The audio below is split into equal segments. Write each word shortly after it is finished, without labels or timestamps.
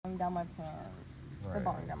down my pants. Right. They're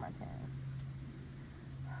falling down my pants.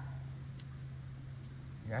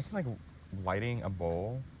 You're acting like lighting a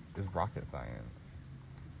bowl is rocket science.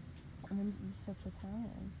 And then you shut your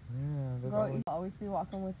time. Yeah, there's Girl, you always be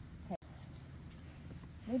walking with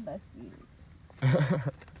they besties.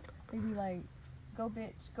 They be like, go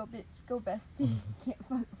bitch, go bestie. Can't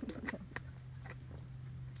fuck with them.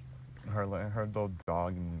 her little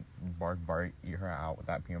dog and bark, eat her out with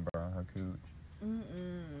that peanut butter on her cooch.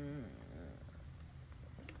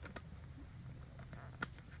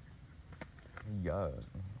 Yuck.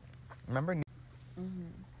 Remember?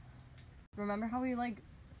 Remember how we like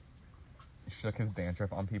Shook his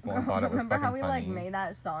dandruff on people and thought it was fucking funny. Remember how we like made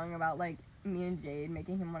that song about like me and Jade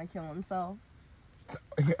making him want to kill himself?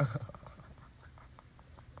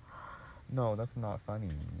 No, that's not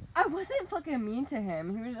funny. I wasn't fucking mean to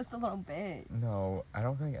him. He was just a little bitch. No, I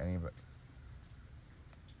don't think anybody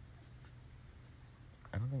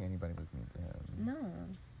was mean to him. No.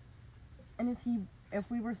 And if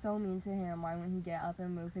we were so mean to him, why wouldn't he get up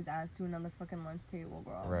and move his ass to another fucking lunch table,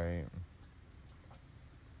 girl? Right.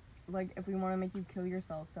 Like, if we want to make you kill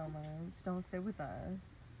yourself so much, don't sit with us.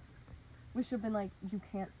 We should have been like, you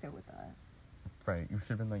can't sit with us. Right. You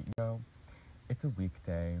should have been like, yo, it's a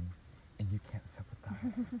weekday, and you can't sit with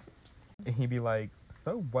us. And he'd be like,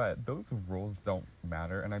 so what? Those rules don't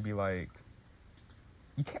matter. And I'd be like,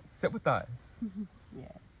 you can't sit with us. Yeah.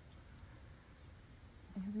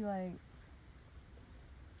 And he'd be like,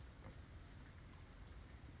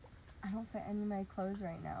 I don't fit any of my clothes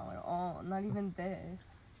right now at all. Not even this.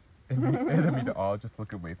 And then we'd all just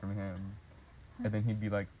look away from him. And then he'd be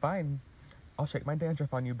like, fine, I'll shake my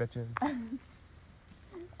dandruff on you bitches.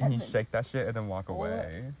 And he'd shake that shit and then walk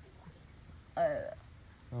away.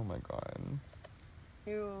 Oh my god.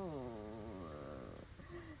 Ew.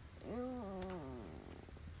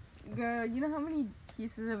 Girl, you know how many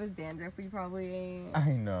pieces of his dandruff we probably ate?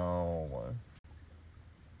 I know.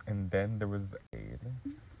 And then there was Jade.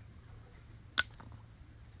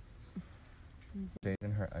 Jade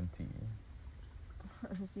and her auntie.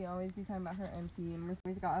 She always be talking about her auntie. And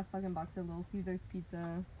Mercedes got a fucking box of Little Caesars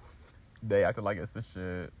pizza. They acted like it's the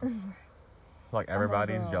shit. Like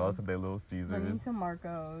everybody's girl. jealous of their Little Caesars. Let me some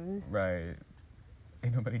Marcos. Right.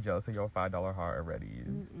 Ain't nobody jealous of your $5 heart already.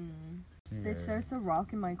 Bitch, there's a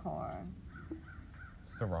rock in my car.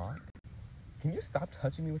 Ciroc? Can you stop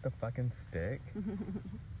touching me with the fucking stick?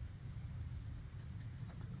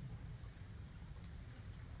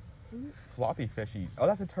 Floppy fishy. Oh,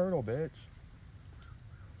 that's a turtle, bitch.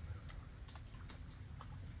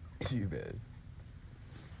 You bitch.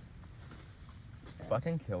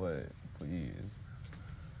 Fucking kill it, please.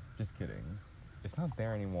 Just kidding. It's not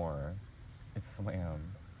there anymore. It's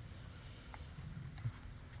slammed.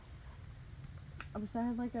 I wish I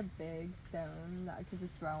had like a big stone that I could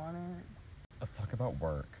just throw on it. Let's talk about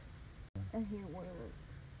work. I hate work.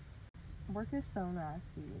 Work is so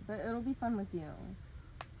nasty, but it'll be fun with you.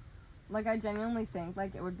 Like, I genuinely think,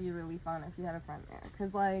 like, it would be really fun if you had a friend there.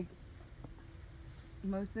 Because, like,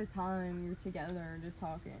 most of the time you're together just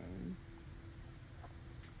talking.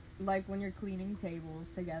 Like, when you're cleaning tables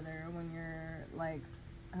together, when you're, like,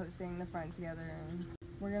 hosting the front together.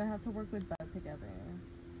 We're gonna have to work with Beth together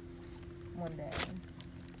one day.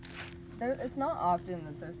 It's not often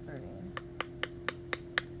that there's three.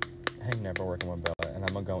 I'm never working with Bella, and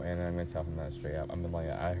I'm gonna go in and I'm gonna tell him that straight up. I'm like,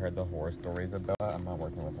 I heard the horror stories of Bella. I'm not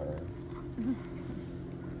working with her.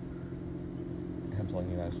 I'm telling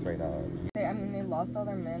you that straight up. They lost all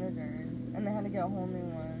their managers, and they had to get whole new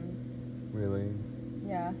ones. Really?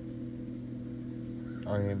 Yeah.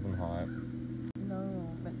 Are any of them hot? No,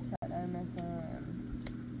 but Chet MSM.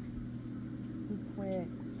 He quit.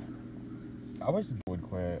 I wish he would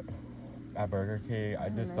quit. At Burger King,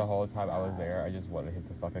 the whole time I was there, I just wanted him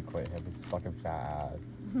to fucking quit. Him his fucking fat ass.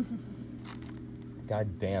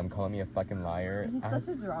 God damn, calling me a fucking liar. He's such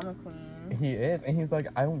a drama queen. He is, and he's like,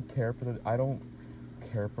 I don't care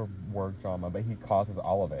for work drama, but he causes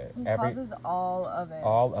all of it. He causes all of it.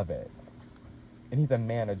 All of it. And he's a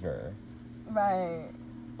manager. Right.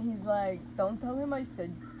 He's like, don't tell him I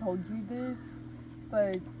told you this,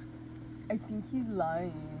 but I think he's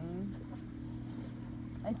lying.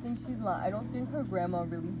 I think she's lying. I don't think her grandma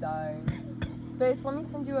really died. Bitch, let me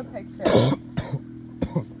send you a picture.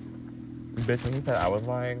 Bitch, when he said I was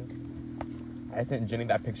lying, I sent Jenny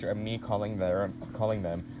that picture of me calling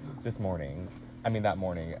them this morning. I mean that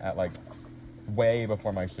morning at like way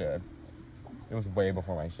before my shift. It was way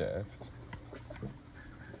before my shift.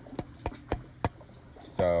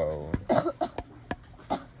 So,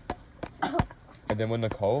 and then when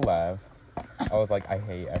Nicole left, I was like, I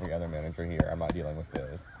hate every other manager here. I'm not dealing with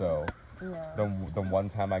this. So Yeah. The one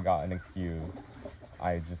time I got an excuse,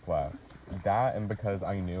 I just left. That, and because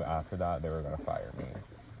I knew after that they were gonna fire me,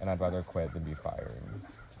 and I'd rather quit than be fired.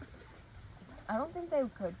 I don't think they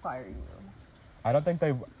could fire you. I don't think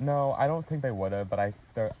they would have, but I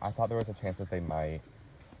thought there was a chance that they might,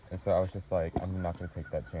 and so I was just like, I'm not gonna take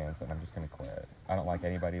that chance, and I'm just gonna quit. I don't like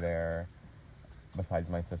anybody there, besides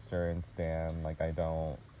my sister and Stan. Like I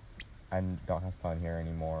don't have fun here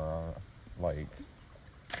anymore. Like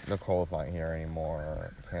Nicole's not here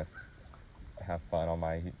anymore. Can't have fun on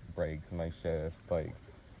my breaks and my shifts. Like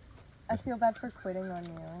I feel bad for quitting on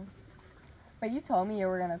you. But you told me you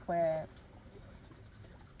were gonna quit.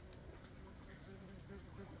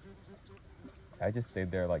 I just stayed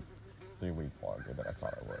there like 3 weeks longer than I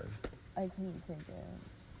thought I would. I couldn't take it.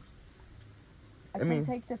 I I mean-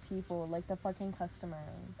 couldn't take the people, like the fucking customers.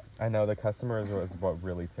 I know the customers was what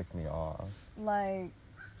really ticked me off. Like,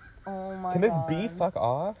 oh my Can god. this bee fuck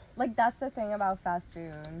off? Like, that's the thing about fast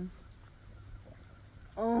food.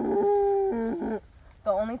 The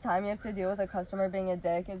only time you have to deal with a customer being a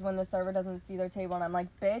dick is when the server doesn't see their table, and I'm like,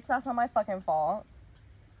 bitch, that's not my fucking fault.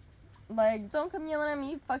 Like, don't come yelling at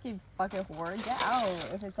me, you fucking whore. Get out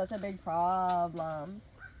if it's such a big problem.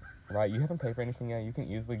 Right, you haven't paid for anything yet. You can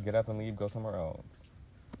easily get up and leave, go somewhere else.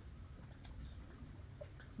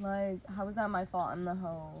 Like, how is that my fault? I'm the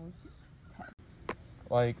host.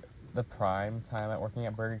 Like, the prime time at working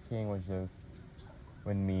at Burger King was just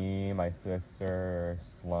when me, my sister,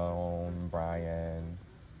 Sloan, Brian,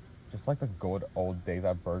 just like the good old days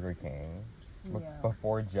at Burger King. Yeah.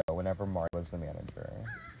 Before Joe, whenever Mark was the manager.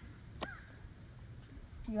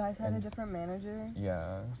 You guys had a And- different manager?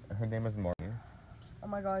 Yeah, her name is Morty. Oh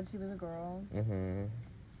my god, she was a girl. Mhm.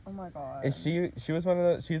 Oh my god. And she was one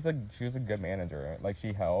of the she was a good manager. Like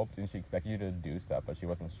she helped and she expected you to do stuff, but she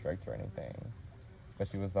wasn't strict or anything. But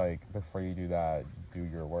she was like, before you do that, do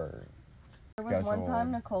your work. There was one schedule.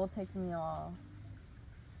 time Nicole ticked me off.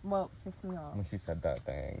 Well, pissed me off. When she said that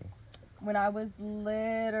thing. When I was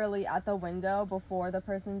literally at the window before the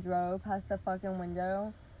person drove past the fucking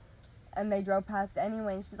window. And they drove past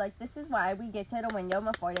anyway. And she was like, this is why we get to the window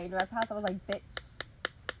before they drive past. I was like, bitch,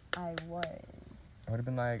 I was. I would have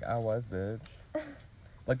been like, I was, bitch.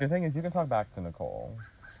 Like, the thing is, you can talk back to Nicole.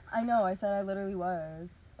 I know, I said I literally was.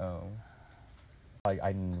 Oh. Like,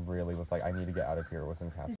 I really was like, I need to get out of here with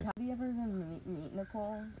some caffeine. Have you ever even meet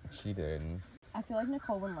Nicole? She did. I feel like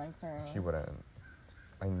Nicole wouldn't like her. She wouldn't.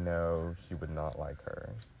 I know she would not like her.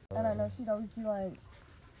 And I know she'd always be like,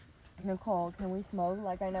 Nicole, can we smoke?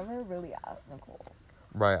 Like, I never really asked Nicole.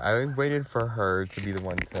 Right, I waited for her to be the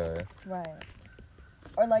one to... Right.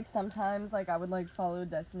 Or, like, sometimes, like, I would, like, follow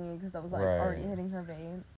Destiny because I was, like, Right. already hitting her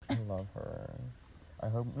vape. I love her. I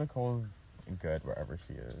hope Nicole's good wherever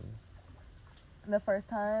she is. The first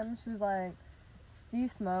time, she was like, do you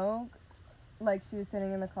smoke? Like, she was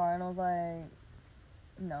sitting in the car, and I was like,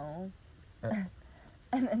 no.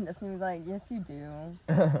 And then Destiny was like, yes, you do.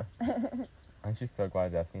 I'm just so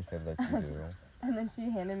glad Destiny said that you do. And then she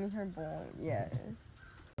handed me her bowl. Yes.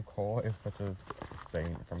 Nicole is such a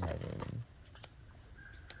saint from heaven.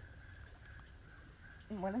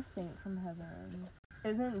 What a saint from heaven.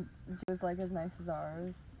 Isn't Joe's, like, as nice as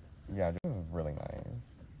ours? Yeah, this is really nice.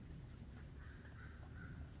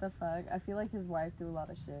 The fuck? I feel like his wife do a lot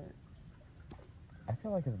of shit. I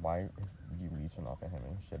feel like his wife is be leeching off of him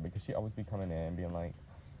and shit because she always be coming in and being like,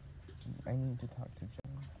 I need to talk to Joe.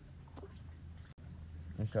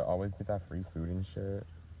 You should always get that free food and shit.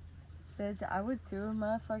 Bitch, I would too if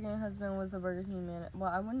my fucking husband was a Burger King manager.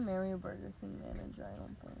 Well, I wouldn't marry a Burger King manager, I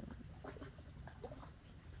don't think.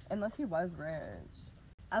 Unless he was rich.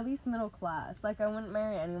 At least middle class. Like, I wouldn't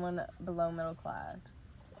marry anyone below middle class.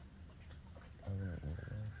 I wouldn't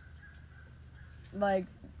either. Like,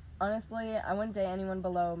 honestly, I wouldn't date anyone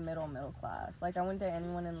below middle class. Like, I wouldn't date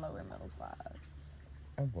anyone in lower middle class.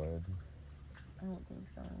 I would. I don't think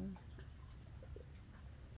so.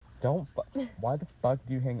 Why the fuck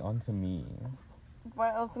do you hang on to me?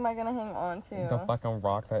 What else am I gonna hang on to? The fucking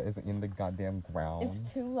rock that is in the goddamn ground.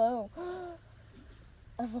 It's too low.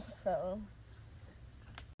 I almost fell.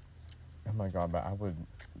 Oh my god, but I would...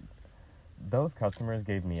 Those customers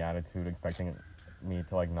gave me attitude expecting me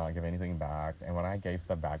to, like, not give anything back. And when I gave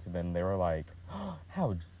stuff back to them, they were like,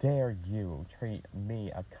 how dare you treat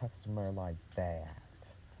me, a customer, like that?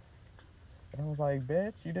 And I was like,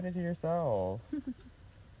 bitch, you did it to yourself.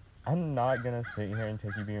 I'm not gonna sit here and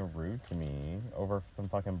take you being rude to me over some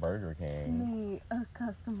fucking Burger King. Me, a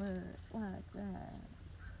customer like that.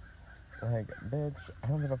 Like, bitch, I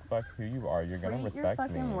don't give a fuck who you are. You're gonna Treat your respect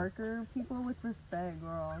fucking me. worker people with respect,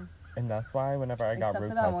 girl. And that's why whenever I got Except rude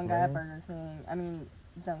for that customers... one guy at Burger King. I mean,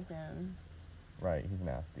 Dunkin'. Right, he's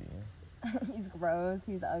nasty. He's gross.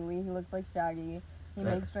 He's ugly. He looks like Shaggy. He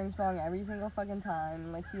makes drinks wrong every single fucking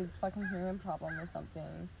time. Like, he has a fucking hearing problem or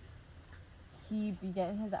something. He'd be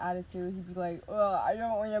getting his attitude. He'd be like, ugh, I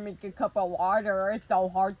don't want to make a cup of water. It's so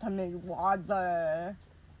hard to make water.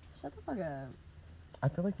 Shut the fuck up. I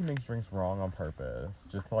feel like he makes drinks wrong on purpose,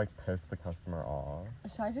 just to like piss the customer off.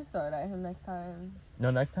 Should I just throw it at him next time? No,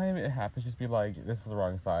 next time it happens, just be like, this is the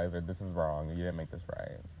wrong size, or this is wrong, you didn't make this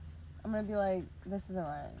right. I'm gonna be like, this isn't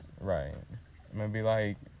right. Right. I'm gonna be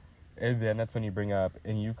like, and then that's when you bring up,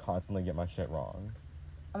 and you constantly get my shit wrong.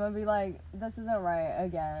 I'm gonna be like, this isn't right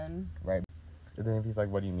again. Right. And then if he's like,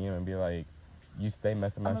 what do you mean? I'm gonna be like, you stay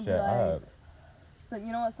messing my I'ma be shit like, up. So,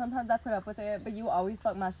 you know what? Sometimes I put up with it, but you always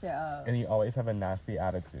fuck my shit up. And you always have a nasty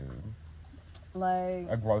attitude. Like,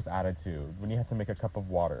 A gross attitude. When you have to make a cup of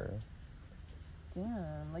water.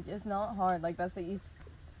 damn. Like, it's not hard. Like, that's the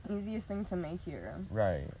easiest thing to make here.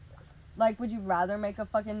 Right. Like, would you rather make a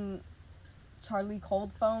fucking Charlie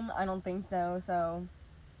cold foam? I don't think so, so.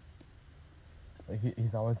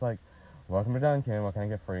 He's always like, welcome to Dunkin', what can I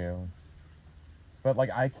get for you? But,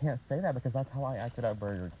 like, I can't say that because that's how I acted at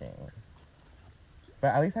Burger King.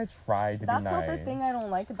 But at least I tried to be nice. That's not the thing I don't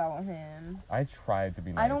like about him. I tried to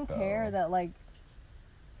be nice, I don't care that, like,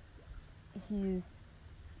 he's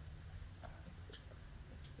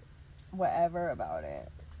whatever about it.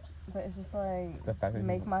 But it's just like, The fact that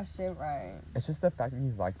make he's- my shit right. It's just the fact that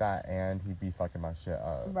he's like that and he be fucking my shit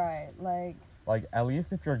up. Right, like, Like, at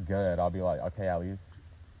least if you're good, I'll be like, okay, at least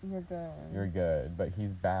you're good. you're good. But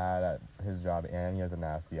he's bad at his job and he has a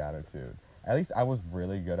nasty attitude. At least I was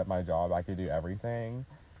really good at my job. I could do everything.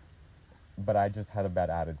 But I just had a bad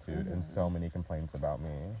attitude and so many complaints about me.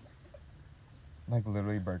 Like,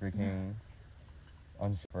 literally Burger King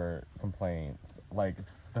on for complaints. Like,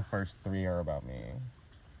 the first 3 are about me.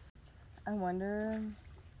 I wonder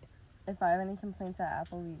if I have any complaints at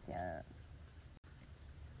Applebee's yet.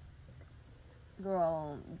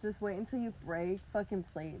 Girl, just wait until you break fucking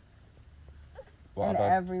plates Well, and but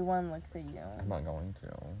everyone looks at you. I'm not going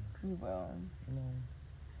to. You will. No.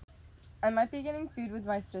 I might be getting food with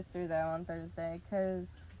my sister though on Thursday because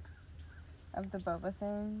of the boba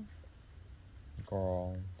thing.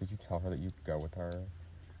 Girl, did you tell her that you'd go with her?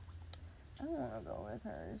 I don't want to go with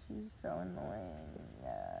her. She's so annoying.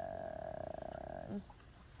 Yeah.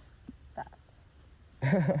 Fat.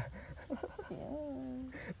 Yeah.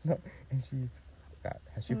 No, and she's fat.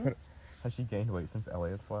 Has she gained weight since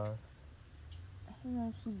Elliot's left? I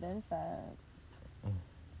know she's been fat.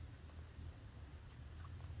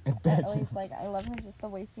 Bitch. Ellie's like, I love her just the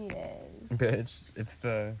way she is. Bitch, it's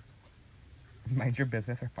the mind your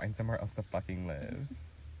business or find somewhere else to fucking live.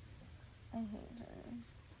 I hate her.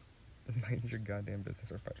 Mind your goddamn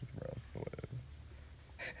business or find somewhere else to live.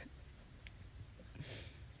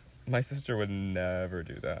 My sister would never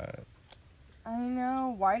do that. I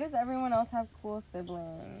know. Why does everyone else have cool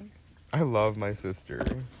siblings? I love my sister.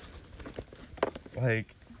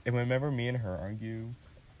 Like, and whenever me and her argue,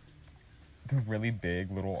 they're really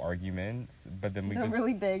big little arguments, but then we The just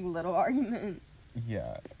really big little argument.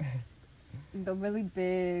 yeah. The really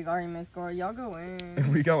big arguments, girl. Y'all go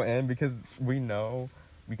in. We go in because we know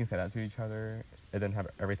we can say that to each other and then have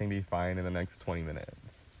everything be fine in the next 20 minutes.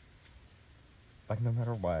 Like, no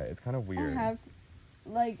matter what. It's kind of weird.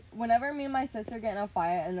 Like, whenever me and my sister get in a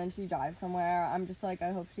fight and then she drives somewhere, I'm just like,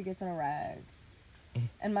 I hope she gets in a wreck.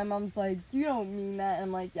 And my mom's like, you don't mean that. And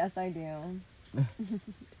I'm like, yes, I do.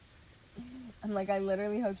 I'm like, I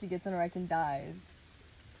literally hope she gets in a wreck and dies.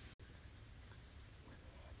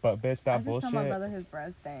 But, bitch, I that just bullshit. tell my brother his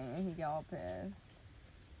breast thing and he get all pissed.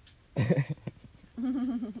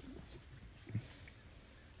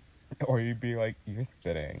 Or you'd be like, you're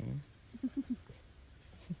spitting.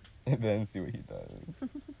 And then see what he does.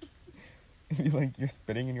 Be like, you're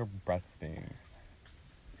spitting and your breath stinks.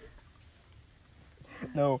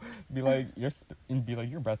 No, be like, be like,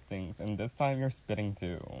 your breath stinks, and this time you're spitting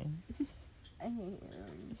too. I hate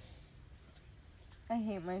him. I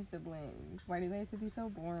hate my siblings. Why do they have to be so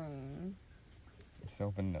boring?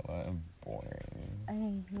 So vanilla and boring. I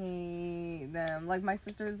hate them. Like, my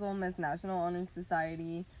sister is little Miss National Honor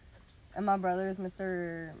Society, and my brother is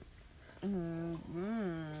Mr.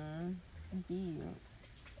 Geek.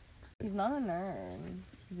 He's not a nerd.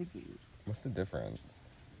 He's a geek. What's the difference?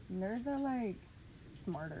 Nerds are, like,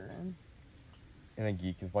 smarter. And a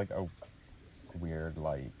geek is like a weird,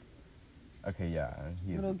 like, okay, yeah,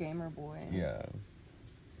 he is. Little gamer boy. Yeah,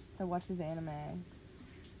 That watches anime.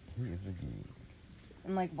 he is a geek.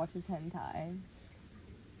 And, like, watches hentai.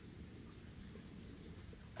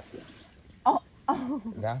 Oh!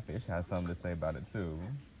 That fish has something to say about it too.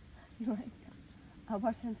 You're like, I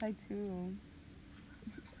watch hentai too.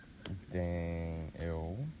 Dang,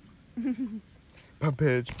 ew. But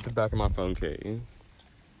bitch, the back of my phone case.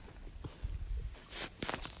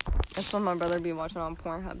 That's what my brother be watching on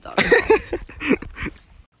Pornhub.com.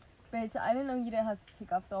 Bitch, I didn't know you didn't have to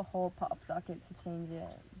take off the whole pop socket to change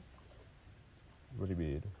it. What do you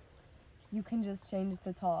mean? You can just change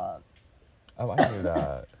the top. Oh, I knew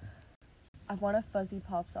that. I want a fuzzy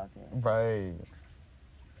pop socket. Right.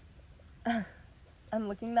 I'm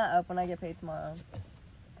looking that up when I get paid tomorrow.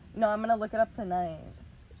 No, I'm gonna look it up tonight.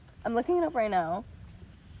 I'm looking it up right now.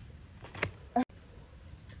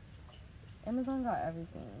 Amazon got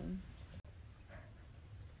everything.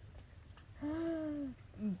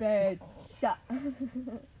 Bitch.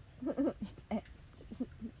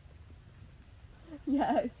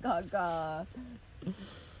 Yes, Gaga.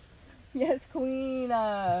 Yes, Queen.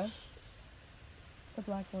 The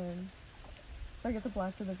black one. Should I get the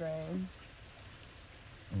black or the gray?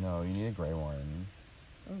 No, you need a gray one.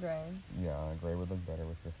 Gray. Yeah, gray would look better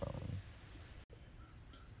with your phone.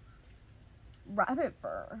 Rabbit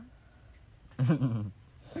fur.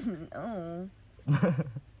 No.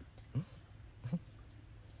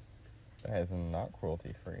 That is not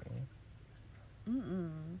cruelty free.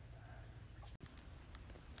 Mm-mm.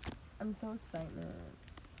 I'm so excited.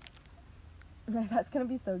 That's gonna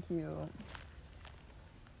be so cute.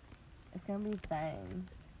 It's gonna be bang.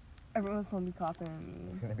 Everyone's gonna be copying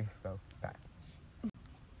me. It's gonna be so fat.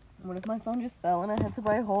 What if my phone just fell and I had to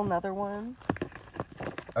buy a whole nother one?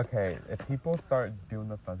 Okay, if people start doing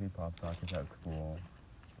the fuzzy pop sockets at school,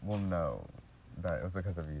 we'll know that it was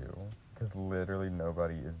because of you. Because literally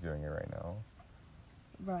nobody is doing it right now.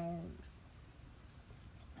 Right.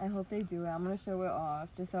 I hope they do it. I'm gonna show it off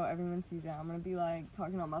just so everyone sees it. I'm gonna be like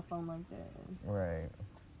talking on my phone like this. Right.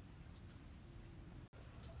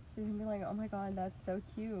 She's gonna be like, oh my god, that's so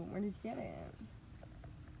cute. Where did you get it?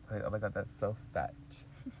 Like, oh my god, that's so fetch.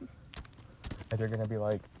 And you're gonna be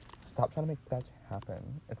like, stop trying to make fetch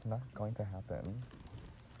happen. It's not going to happen.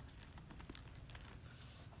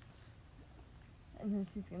 And then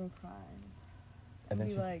she's gonna cry. And then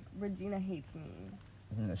be like, Regina hates me.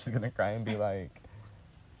 she's gonna cry and be like,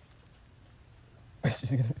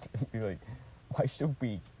 she's gonna be like, why should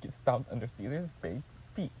we get stomped under Caesar's big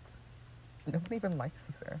feet? Nobody even likes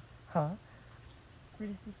Caesar, huh?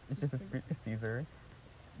 It's just a freak of Caesar.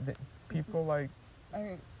 People like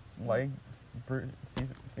Caesar.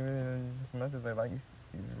 Just message they like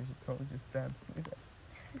Caesar. We should totally just stab Caesar.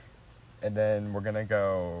 And then we're gonna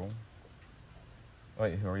go.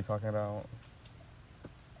 Wait, who are we talking about?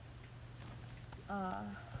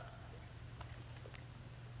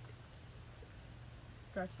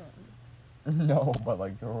 Gretchen. No, but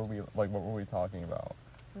like, who were we? Like, what were we talking about?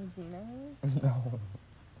 Regina? No.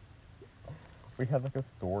 We had like a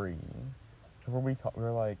story. Where we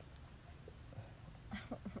were like,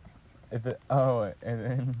 if it. Oh, and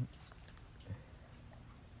then.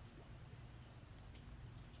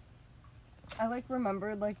 I like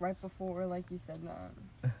remembered like right before like you said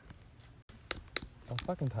that. Don't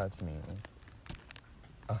fucking touch me.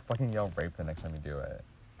 I'll fucking yell rape the next time you do it.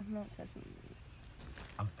 I'm not touching you.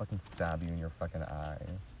 I'll fucking stab you in your fucking eye.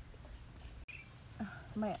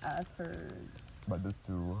 My ass hurts. But this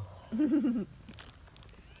too.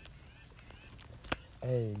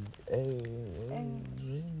 Hey,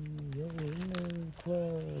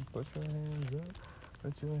 club. Put your hands up.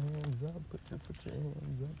 Put your hands up. Put your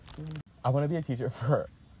hands up. I want to be a teacher for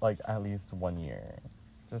like at least 1 year.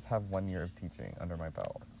 Just have 1 year of teaching under my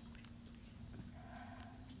belt.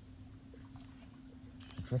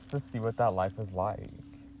 Just to see what that life is like.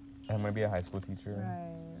 And I'm gonna be a high school teacher.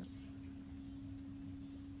 Right.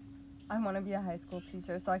 I want to be a high school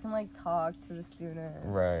teacher so I can like talk to the students.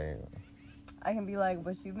 Right. I can be like,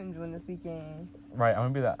 what you been doing this weekend? Right, I'm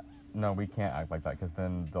gonna be that. No, we can't act like that because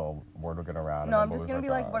then the word will get around. No, and I'm just gonna be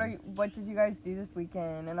like, what did you guys do this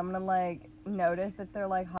weekend? And I'm gonna like notice if they're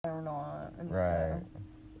like hot or not. And Right. stuff.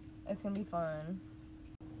 It's gonna be fun.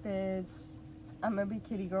 Bitch, I'm gonna be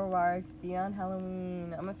Kitty Girl Rox, be on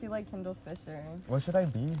Halloween. I'm gonna feel like Kendall Fisher. What should I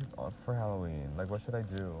be for Halloween? Like, what should I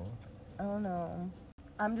do? I don't know.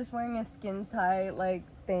 I'm just wearing a skin tight like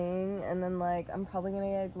thing, and then like I'm probably gonna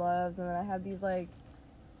get gloves, and then I have these like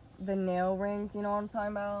the nail rings, you know what I'm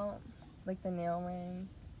talking about? Like the nail rings.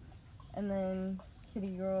 And then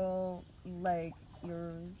Kitty Girl like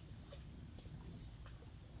ears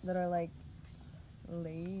that are like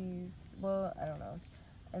lace. Well, I don't know.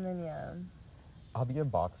 And then yeah. I'll be a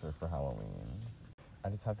boxer for Halloween. I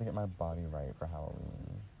just have to get my body right for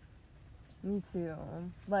Halloween. Me too.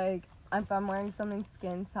 Like, if I'm wearing something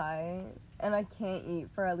skin tight and I can't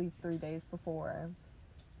eat for at least 3 days before.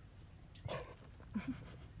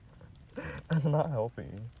 That's not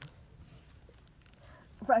healthy.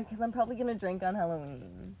 Right, because I'm probably gonna drink on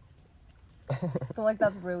Halloween. So, like,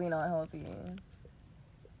 that's really not healthy.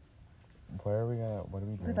 What are we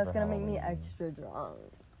doing Because that's for gonna make me Halloween? extra drunk.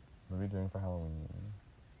 What are we doing for Halloween?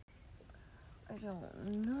 I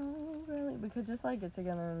don't know, really. We could just, like, get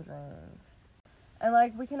together and drink. And,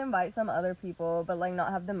 like, we can invite some other people, but, like,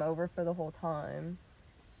 not have them over for the whole time.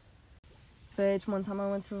 Bitch, one time I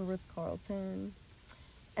went to a Ritz-Carlton,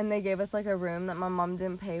 and they gave us, like, a room that my mom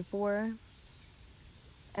didn't pay for.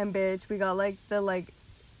 And, bitch, we got, like, the, like,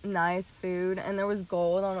 nice food, and there was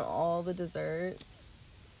gold on all the desserts.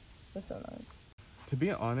 It was so nice. To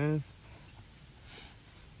be honest,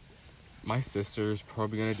 my sister's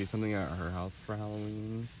probably gonna do something at her house for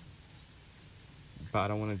Halloween. But I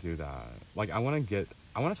don't want to do that. Like, I want to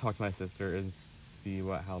talk to my sister and see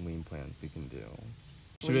what Halloween plans we can do.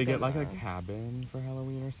 Should we get, like, a cabin for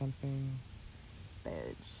Halloween or something?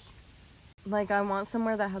 Bitch. Like, I want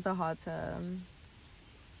somewhere that has a hot tub.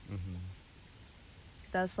 Mm-hmm.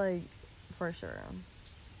 That's, like, for sure.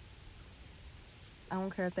 I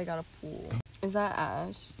don't care if they got a pool. Is that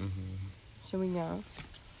Ash? Mm-hmm. Should we go?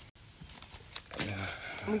 Yeah.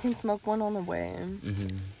 We can smoke one on the way.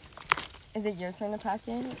 Mm-hmm. Is it your turn to pack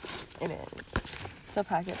it? It is. So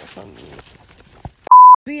pack it before me. If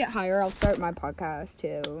we get higher, I'll start my podcast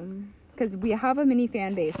too. Because we have a mini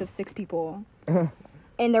fan base of 6 people.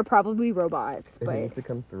 And they're probably robots, We but need to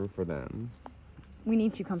come through for them. we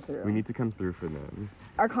need to come through. We need to come through for them.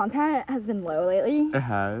 Our content has been low lately. It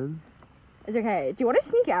has. It's okay. Do you want to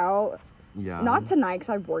sneak out? Yeah. Not tonight, because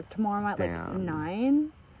I work tomorrow at like Damn.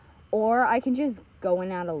 9. Or I can just go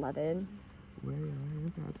in at 11. Where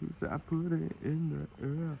I got to say I put it in the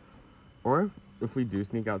air. Or if we do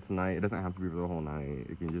sneak out tonight, it doesn't have to be for the whole night.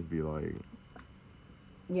 It can just be like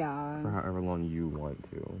Yeah. for however long you want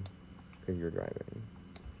to, because you're driving.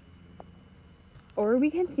 Or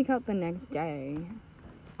we can sneak out the next day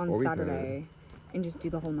on Or we Saturday and just do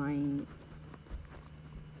the whole night.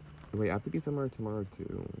 Wait, I have to be somewhere tomorrow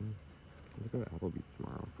too. I have to go to Applebee's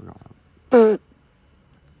tomorrow. I forgot.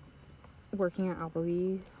 Working at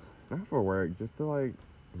Applebee's. Not for work, just to like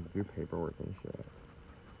do paperwork and shit.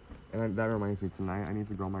 And that reminds me, tonight I need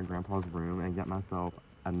to go in my grandpa's room and get myself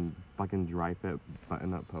a fucking dry fit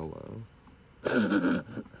button-up polo.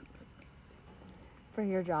 For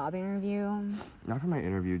your job interview. Not for my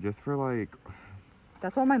interview, just for like.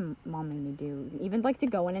 That's what my mom made me do. Even like to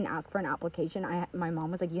go in and ask for an application, my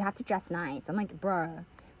mom was like, you have to dress nice. I'm like, bruh,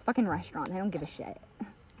 it's a fucking restaurant. They don't give a shit.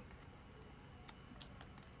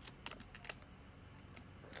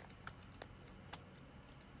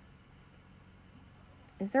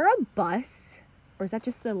 Is there a bus? Or is that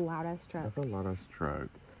just a loud ass truck? That's a lot of truck.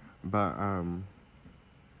 But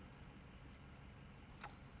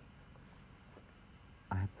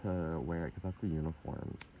I have to wear it because that's the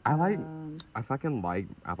uniform. I fucking like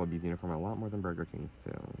Applebee's uniform a lot more than Burger King's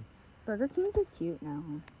too. Burger King's is cute now.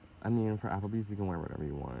 I mean, for Applebee's you can wear whatever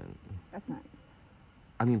you want. That's nice.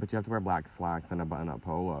 I mean, but you have to wear black slacks and a button-up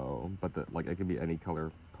polo. But it could be any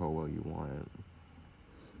color polo you want.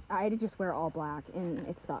 I had to just wear all black, and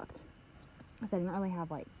it sucked. Because I didn't really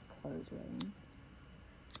have, like, clothes, really.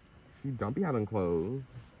 You don't be having clothes.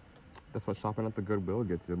 That's what shopping at the Goodwill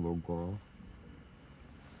gets you, little girl.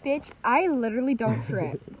 Bitch, I literally don't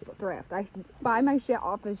thrift. I buy my shit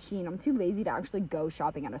off of Shein. I'm too lazy to actually go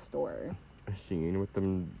shopping at a store. A Shein with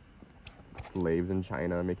them slaves in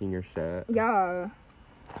China making your shit. Yeah.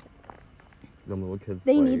 Them little kids.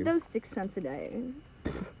 They slaves. need those 6 cents a day.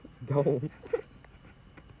 Don't.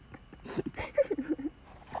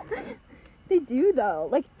 They do, though.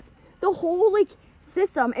 Like, the whole, like,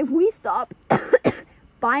 system, if we stop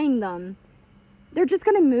buying them, they're just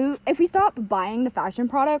gonna move. If we stop buying the fashion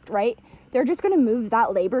product, right, they're just gonna move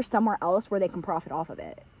that labor somewhere else where they can profit off of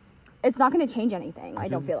it. It's not gonna change anything, I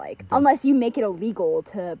don't feel like. Unless you make it illegal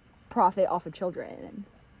to profit off of children.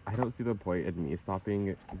 I don't see the point in me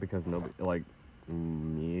stopping because nobody, like,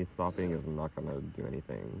 me stopping is not gonna do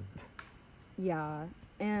anything. Yeah.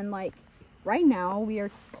 And, like, right now, we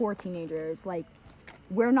are poor teenagers. Like,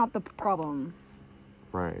 we're not the problem.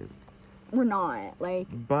 Right. We're not. Like,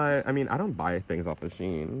 But, I mean, I don't buy things off of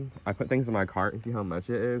Shein. I put things in my cart and see how much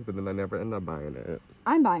it is, but then I never end up buying it.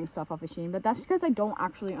 I'm buying stuff off of Shein, but that's because I don't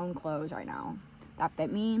actually own clothes right now that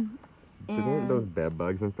fit me. Didn't And those bed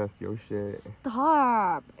bugs infest your shit?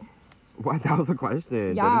 stop. What? That was a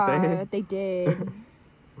question, Yeah, didn't they? they did.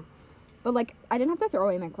 But, like, I didn't have to throw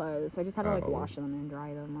away my clothes. I just had to, like, Oh. wash them and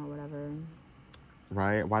dry them or whatever.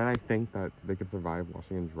 Right? Why did I think that they could survive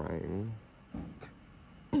washing and drying?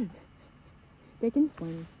 They can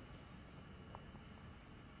swim.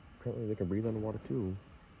 Apparently they can breathe underwater too.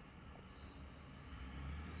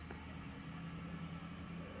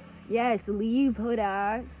 Yes, leave, hood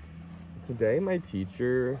ass. Today, my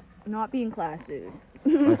teacher Not be in classes.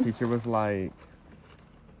 was like,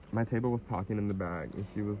 my table was talking in the back, and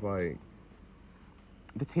she was like,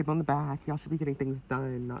 the table in the back, y'all should be getting things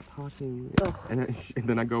done, not talking. Ugh. And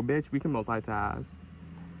then I go, bitch, we can multitask.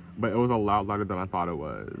 But it was a lot louder than I thought it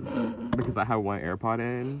was. Because I had one AirPod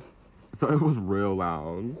in, so it was real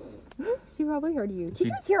loud. She probably heard you.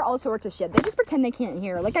 Teachers hear all sorts of shit. They just pretend they can't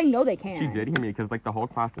hear. Like, I know they can. She did hear me, because, like, the whole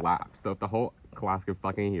class laughed. So if the whole class could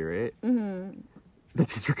fucking hear it, the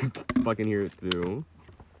teacher could fucking hear it, too.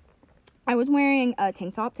 I was wearing a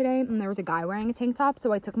tank top today, and there was a guy wearing a tank top,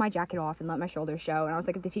 so I took my jacket off and let my shoulders show, and I was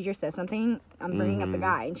like, if the teacher says something, I'm bringing up the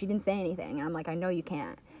guy, and she didn't say anything, and I'm like, I know you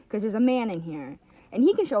can't, because there's a man in here, and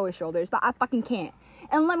he can show his shoulders, but I fucking can't.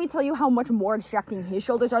 And let me tell you how much more distracting his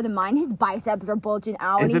shoulders are than mine. His biceps are bulging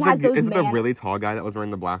out, and he has those Is it the really tall guy that was wearing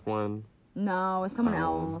the black one? No, it's someone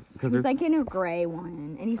else. He's like in a gray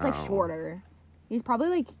one, and he's like shorter. He's probably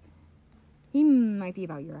like, he might be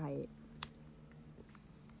about your height.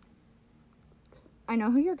 I know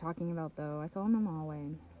who you're talking about, though. I saw him in the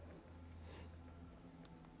hallway.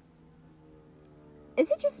 Is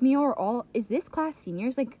it just me, or is this class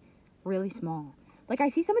seniors, like, really small? Like, I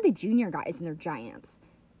see some of the junior guys, and they're giants.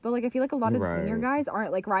 But, like, I feel like a lot of the senior guys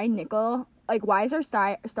aren't. Like, Ryan Nickel. Like, why is our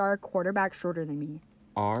star quarterback shorter than me?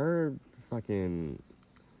 Our fucking,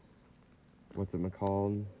 what's it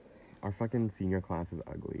called? Our fucking senior class is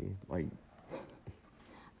ugly. Like,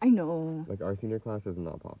 I know. Like, our senior class is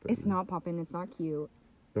not popping. It's not popping. It's not cute.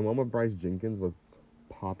 The one with Bryce Jenkins was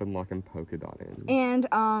poppin', lockin', polka dotting. And,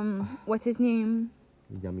 what's his name?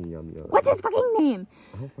 Yummy. What's his fucking name?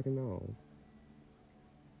 I don't fucking know.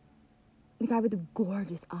 The guy with the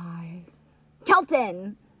gorgeous eyes.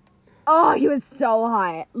 Kelton! Oh, he was so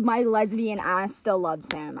hot. My lesbian ass still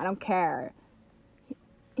loves him. I don't care.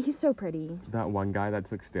 He's so pretty. That one guy that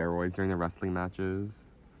took steroids during the wrestling matches.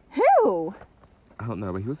 Who? I don't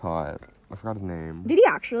know, but he was hot. I forgot his name. Did he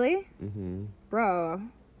actually? Mm-hmm. Bro,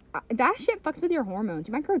 that shit fucks with your hormones.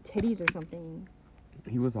 You might grow titties or something.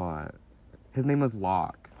 He was hot. His name was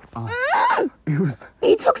Locke.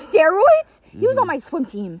 He took steroids? He was on my swim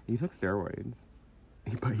team. He took steroids.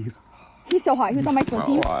 But he's so hot. He was on my swim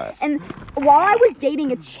team. Hot. And while I was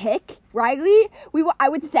dating a chick, Riley, I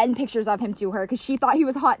would send pictures of him to her because she thought he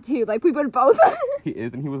was hot too. Like, we would both. He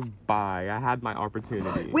is, and he was bi. I had my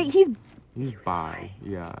opportunity. Wait, he's bi.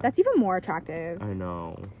 Yeah. That's even more attractive. I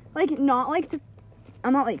know. Like, not like to...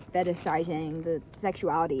 I'm not, like, fetishizing the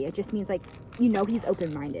sexuality. It just means, like, you know he's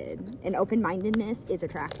open-minded. And open-mindedness is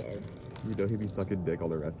attractive. You know he'd be sucking dick on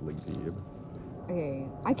the wrestling team. Okay.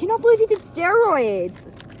 I cannot believe he did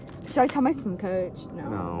steroids! Should I tell my swim coach?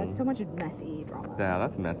 No. That's so much messy drama. Yeah,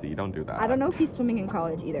 that's messy. Don't do that. I don't know if he's swimming in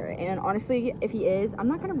college either. And honestly, if he is, I'm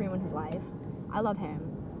not gonna ruin his life. I love him.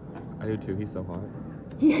 I do too. He's so hot.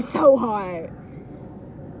 He is so hot.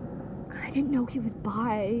 I didn't know he was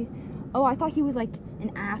bi. Oh, I thought he was, like,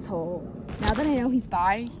 an asshole. Now that I know he's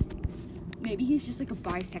bi, maybe he's just, like, a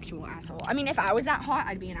bisexual asshole. I mean, if I was that hot,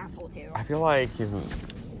 I'd be an asshole, too. I feel like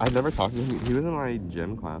I never talked to him. He was in my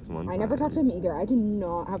gym class one time. I never talked to him either. I did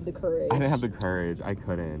not have the courage. I didn't have the courage. I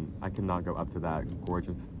couldn't. I could not go up to that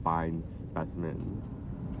gorgeous, fine specimen.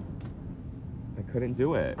 I couldn't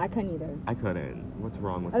do it. I couldn't either. I couldn't. What's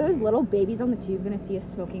wrong with Are those me? little babies on the tube gonna see us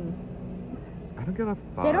smoking? I don't give a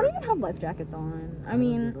fuck. They don't even have life jackets on. I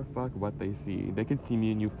mean... I don't give a fuck what they see. They could see me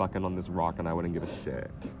and you fucking on this rock and I wouldn't give a shit.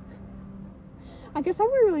 I guess I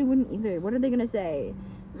really wouldn't either. What are they gonna say?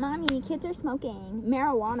 Mommy, kids are smoking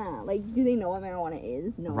marijuana. Like, do they know what marijuana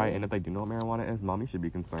is? No. Right, and if they do know what marijuana is, mommy should be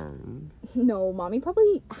concerned. No, mommy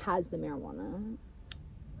probably has the marijuana.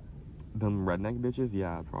 Them redneck bitches?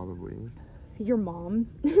 Yeah, probably. Your mom?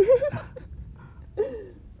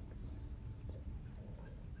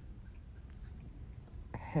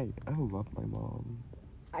 Hey, I love my mom.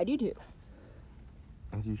 I do too.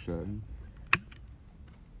 As you should.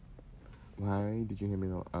 Why did you hand me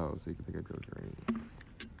the... Oh, so you can pick up your drink.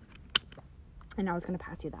 And I was gonna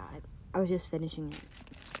pass you that. I was just finishing it.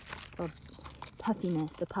 The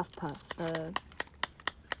puffiness, the puff.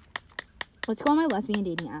 Let's go on my lesbian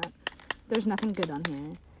dating app. There's nothing good on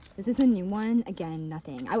here. This is the new one. Again,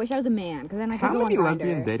 nothing. I wish I was a man, because then I could How go on many Grindr.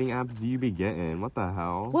 lesbian dating apps do you be getting? What the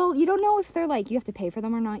hell? Well, you don't know if they're like, you have to pay for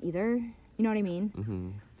them or not either. You know what I mean? Mm-hmm.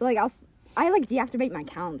 So like, I like deactivate my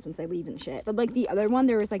accounts once I leave and shit. But like the other one,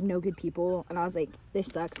 there was like no good people, and I was like, this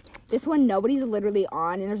sucks. This one, nobody's literally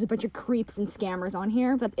on, and there's a bunch of creeps and scammers on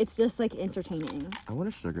here, but it's just like entertaining. I want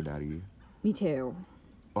a sugar daddy. Me too.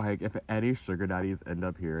 Like, if any sugar daddies end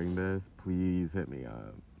up hearing this, please hit me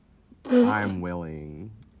up. I'm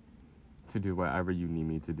willing to do whatever you need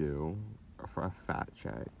me to do for a fat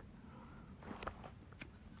check.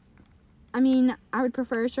 mean, I would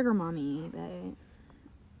prefer a sugar mommy, but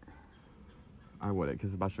I wouldn't,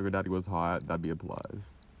 because if my sugar daddy was hot, that'd be a plus.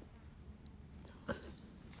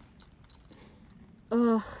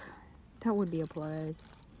 ugh, that would be a plus.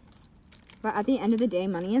 But at the end of the day,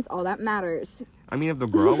 money is all that matters. I mean, if the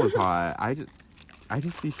girl was hot, I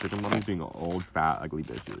just see sugar mommies being old, fat, ugly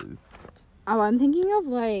bitches. Oh, I'm thinking of,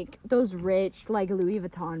 like, those rich, like, Louis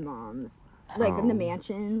Vuitton moms. Like, in the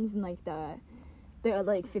mansions and, like, they're,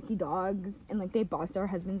 like, 50 dogs. And, like, they boss their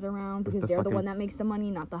husbands around because they're the one that makes the money,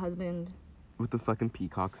 not the husband. With the fucking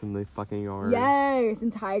peacocks in the fucking yard. Yes,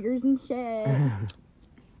 and tigers and shit.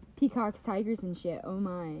 Peacocks, tigers, and shit. Oh,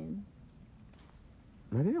 my.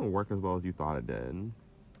 That didn't work as well as you thought it did.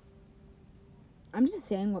 I'm just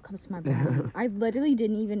saying what comes to my brain. I literally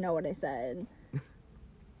didn't even know what I said.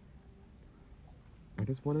 I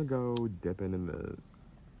just want to go dipping in the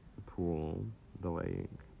pool, the lake.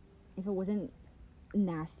 If it wasn't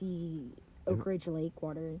nasty Oak Ridge Lake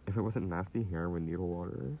water. If it wasn't nasty heroin needle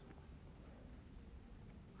water.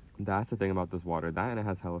 That's the thing about this water. That and it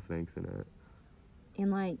has hella snakes in it.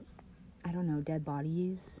 And, like, I don't know, dead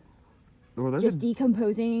bodies. Well, Just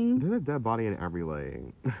decomposing. There's a dead body in every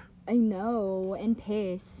lake. I know. And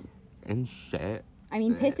piss. And shit. I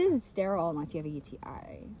mean, piss is sterile unless you have a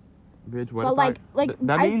UTI. Bitch, what But, if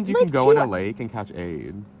that means you can go in a lake and catch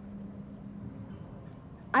AIDS.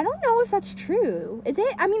 I don't know if that's true. Is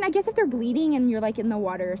it? I mean, I guess if they're bleeding and you're, like, in the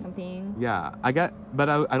water or something. Yeah, but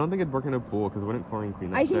I don't think it'd work in a pool, because wouldn't chlorine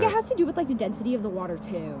clean that I think shit? it has to do with, like, the density of the water,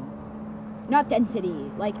 too. Not density,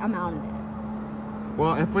 like, amount of it.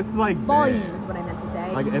 Well, if it's, like... Volume is what I meant to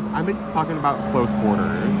say. Like, if I'm just talking about close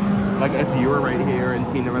quarters. Like, if you were right here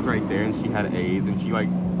and Tina was right there and she had AIDS and she, like,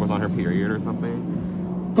 was on her period or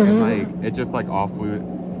something, and, like, it just, like, all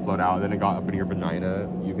flowed out and then it got up in your vagina,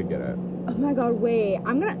 you could get it. Oh my god, wait.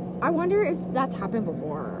 I wonder if that's happened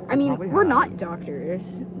before. I It mean, probably we're has. not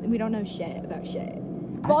doctors. We don't know shit about shit.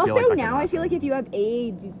 But feel also like that now could I feel like happen. if you have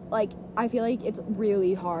AIDS, like, I feel like it's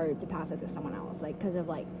really hard to pass it to someone else. Like, because of,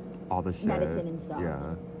 like, All the shit. medicine and stuff. Yeah.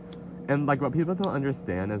 And, like, what people don't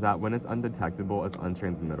understand is that when it's undetectable, it's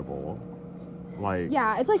untransmittable. Like...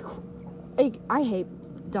 Yeah, it's like I hate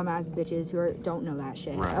dumbass bitches who don't know that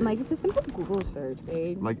shit. Right. I'm like, it's a simple Google search,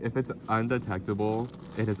 babe. Like, if it's undetectable,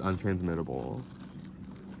 it is untransmittable.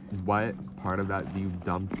 What part of that do you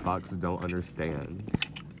dumb fucks don't understand?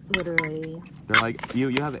 Literally. They're like, you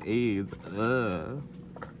have AIDS. Ugh.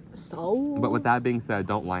 So? But with that being said,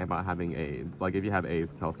 don't lie about having AIDS. Like, if you have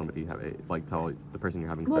AIDS, tell somebody you have AIDS. Like, tell the person you're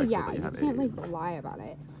having Well, sex yeah, with that you you have can't, AIDS. like, lie about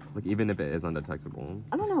it. Like, even if it is undetectable.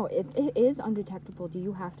 I don't know. If it is undetectable, do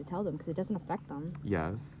you have to tell them? Because it doesn't affect them.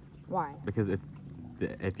 Yes. Why? Because if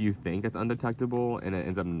you think it's undetectable and it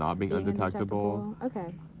ends up not being undetectable,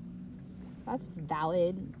 Okay. That's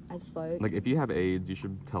valid as fuck. like, if you have AIDS, you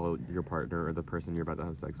should tell your partner or the person you're about to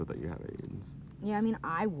have sex with that you have AIDS. Yeah, I mean,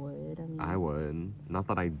 I would. I would. Not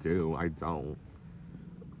that I do. I don't.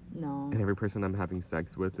 No. And every person I'm having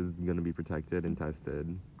sex with is gonna be protected and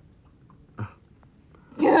tested.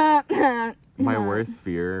 My worst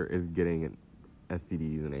fear is getting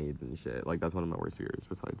STDs and AIDS and shit. Like, that's one of my worst fears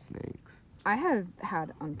besides snakes. I have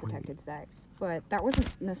had unprotected sex, but that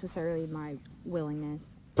wasn't necessarily my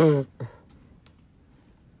willingness.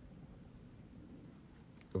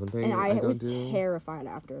 One thing And I don't was do, terrified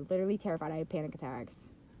after. Literally terrified. I had panic attacks.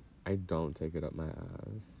 I don't take it up my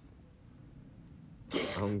ass.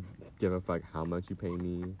 I don't give a fuck how much you pay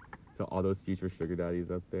me. To all those future sugar daddies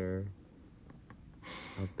out there,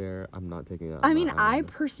 I'm not taking it up I my mean, I ass.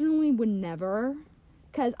 personally would never,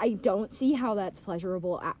 because I don't see how that's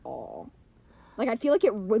pleasurable at all. Like, I feel like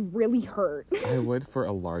it would really hurt. I would for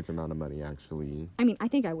a large amount of money, actually. I mean, I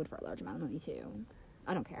think I would for a large amount of money, too.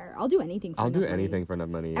 I don't care. I'll do anything for I'll do enough money. anything for enough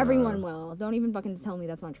money. Everyone will. Don't even fucking tell me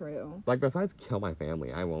that's not true. Like, besides kill my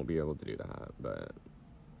family, I won't be able to do that. But,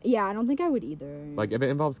 Yeah, I don't think I would either. like, if it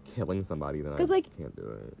involves killing somebody, then I 'Cause, like, can't do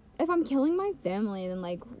it. if I'm killing my family, then,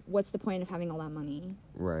 like, what's the point of having all that money?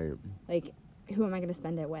 Right. Like, who am I going to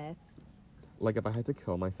spend it with? Like, if I had to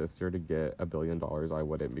kill my sister to get $1 billion, I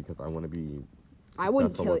wouldn't, because I want to be I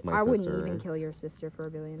wouldn't successful kill. with my I wouldn't sister. even kill your sister for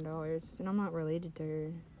 $1 billion, and I'm not related to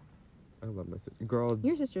her. I love my sister. Girl,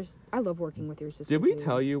 Your sister's. I love working with your sister. did we too.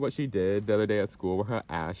 tell you what she did the other day at school with her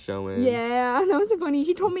ass showing? Yeah, that was so funny.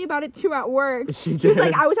 She told me about it too at work. She She was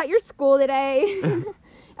like, did? "I was at your school today."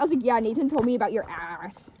 I was like, "Yeah, Nathan told me about your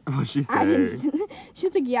ass." What'd she I say? didn't. She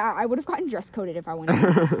was like, "Yeah, I would have gotten dress coded if I went."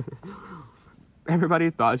 in."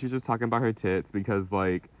 Everybody thought she was just talking about her tits because,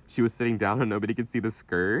 like, she was sitting down and nobody could see the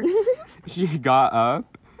skirt. She got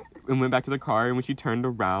up and went back to the car, and when she turned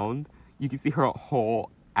around, you could see her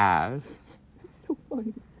whole ass. So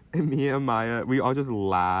funny. And me and Maya, we all just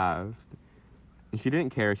laughed. And she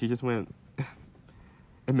didn't care. She just went.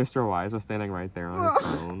 And Mr. Wise was standing right there on his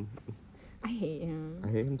phone. I hate him. I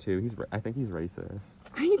hate him too. I think he's racist.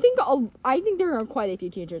 I think there are quite a few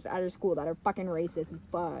teachers at our school that are fucking racist as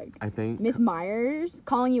fuck. I think Miss Myers,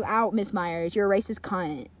 calling you out, Miss Myers. You're a racist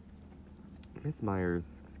cunt. Miss Myers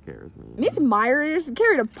scares me. Miss Myers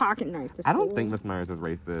carried a pocket knife to school. I don't think Miss Myers is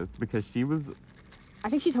racist because she was. I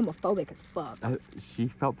think she's homophobic as fuck. She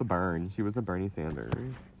felt the burn. She was a Bernie Sanders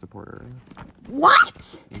supporter.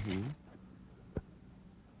 What?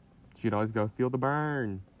 She'd always go, feel the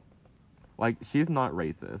burn. Like, she's not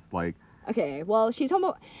racist. Like, Okay, well, she's I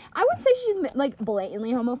wouldn't say she's, like,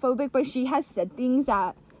 blatantly homophobic, but she has said things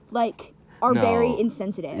that, like, are very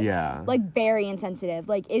insensitive. Yeah. Like, very insensitive.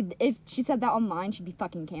 Like, if she said that online, she'd be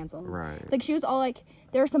fucking canceled. Right. Like, she was all like,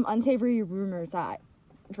 there are some unsavory rumors that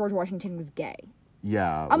George Washington was gay.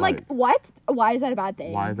 yeah. I'm like, what? Why is that a bad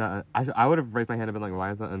thing? Why is that? I would have raised my hand and been like,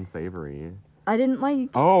 why is that unsavory? I didn't, like...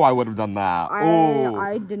 Oh, I would have done that.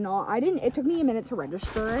 I did not. I didn't... It took me a minute to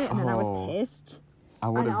register it, and then I was Oh. pissed. I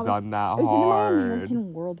would have done that It was in my hard.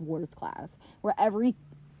 American World Wars class, where every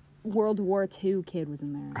World War II kid was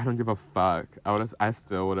in there. I don't give a fuck. I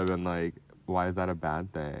still would have been like, why is that a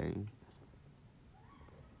bad thing?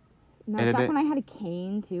 And that And was back if when I had a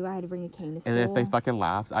cane, too. I had to bring a cane to school. And if they fucking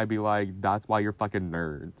laughed, I'd be like, that's why you're fucking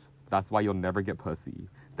nerds. That's why you'll never get pussy.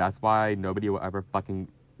 That's why nobody will ever fucking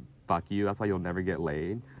fuck you. That's why you'll never get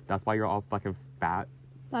laid. That's why you're all fucking fat.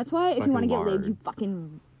 That's why if you want to get laid, you large.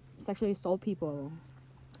 fucking sexually assault people.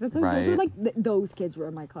 Those were Right. like, those kids were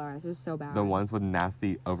in my class. It was so bad. The ones with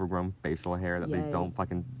nasty, overgrown facial hair that they Yes. don't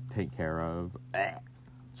fucking take care of.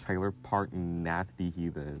 Trailer park nasty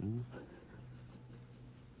heathens.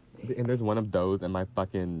 And there's one of those in one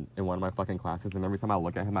of my fucking classes, and every time I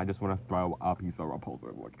look at him, I just want to throw up. He's so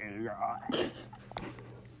repulsive looking.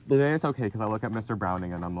 But then it's okay, because I look at Mr.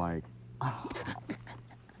 Browning, and I'm like,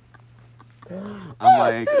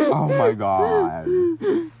 oh my god.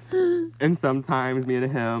 And sometimes me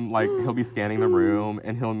and him, like, he'll be scanning the room,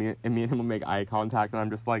 and me and him will make eye contact, and I'm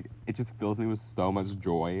just like, it just fills me with so much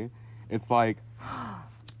joy. It's like,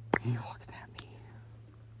 he looked at me.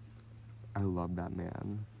 I love that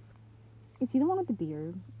man. Is he the one with the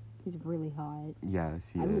beard? He's really hot. Yes,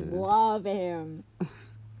 he I is. love him.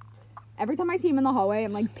 Every time I see him in the hallway,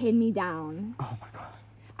 I'm like, pin me down. Oh my god.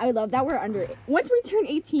 I love that we're under... Once we turn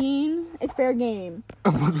 18, it's fair game.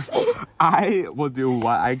 I will do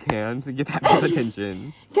what I can to get that man's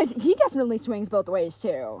attention. Because he definitely swings both ways,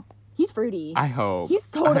 too. He's fruity. I hope. He's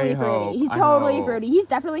totally I fruity. hope. He's I totally hope. fruity. He's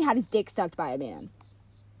definitely had his dick sucked by a man.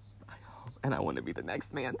 And I want to be the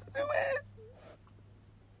next man to do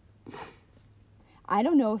it. I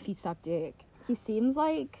don't know if he sucked dick. He seems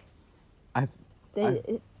like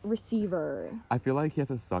the receiver. I feel like he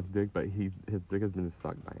hasn't sucked dick, but his dick has been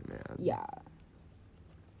sucked by a man. Yeah.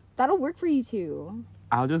 That'll work for you, too.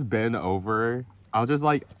 I'll just bend over. I'll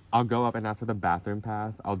go up and ask for the bathroom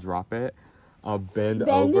pass. I'll drop it. I'll bend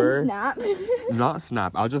over. And snap. Not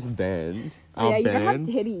snap. I'll just bend. I'll Yeah, you don't have bend.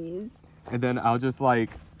 titties. And then I'll just, like,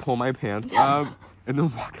 pull my pants up and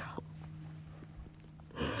then walk out.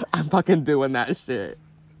 I'm fucking doing that shit.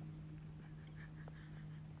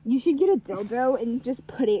 You should get a dildo and just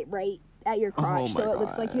put it right at your crotch Oh so my it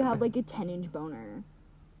looks like you God. have like a 10-inch boner.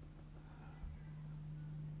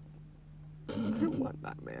 I want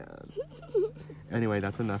that man. Anyway,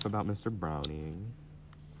 that's enough about Mr. Browning.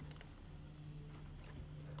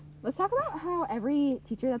 Let's talk about how every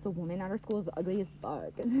teacher that's a woman at our school is ugly as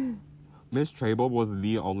fuck. Miss Trable was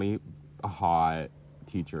the only hot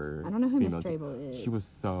teacher. I don't know who Miss female Trable is. She was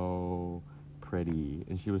so pretty,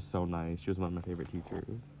 and she was so nice. She was one of my favorite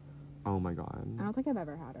teachers. Oh my god. I don't think I've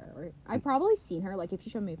ever had her. Or I've probably seen her. Like, if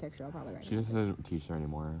you show me a picture, I'll probably She recognize just doesn't teach there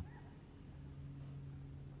anymore.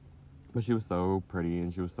 But she was so pretty,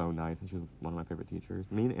 and she was so nice, and she was one of my favorite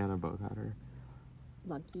teachers. Me and Anna both had her.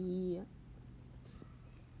 Lucky.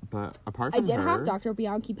 But apart I from did her, have Dr.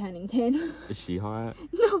 Bianchi Pennington. is she hot?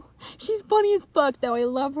 No, she's funny as fuck, though. I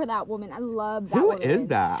love her, that woman. I love that Who woman. is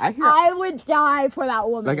that? I would die for that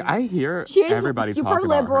woman. like, I hear She's everybody super talk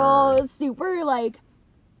about liberal, her. super, like,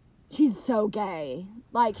 she's so gay.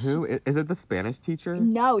 Like, Who is it? The Spanish teacher?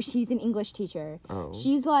 no, she's an English teacher. Oh.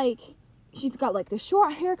 She's like, she's got like the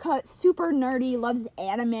short haircut, super nerdy, loves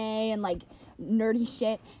anime and like nerdy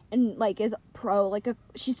shit, and like is pro, like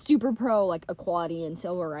she's super pro like equality and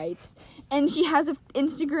civil rights. And she has an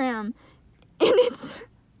Instagram, and it's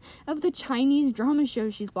of the Chinese drama show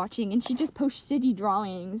she's watching, and she just posts shitty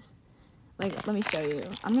drawings. Like, let me show you.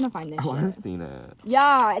 I'm gonna find this Oh, shit. I've seen it.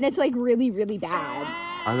 Yeah, and it's like really, really bad.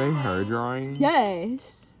 Are they her drawings?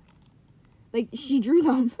 Yes. Like, she drew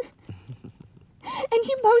them. And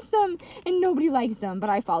she posts them, and nobody likes them, but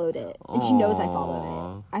I followed it. And she knows I followed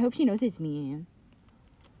Aw. it. I hope she knows it's me.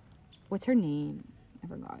 What's her name? I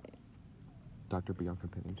forgot it. Dr. Bianca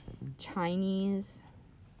Pennington. Chinese.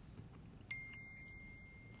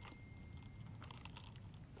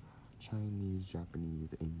 Chinese, Japanese,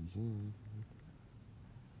 Asian.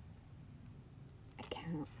 I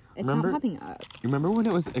can't. It's Remember- not popping up. Remember when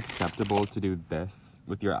it was acceptable to do this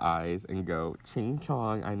with your eyes and go, ching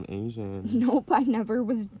chong, I'm Asian? Nope, I never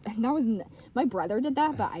was. My brother did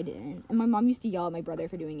that, but I didn't. And my mom used to yell at my brother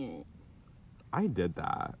for doing it. I did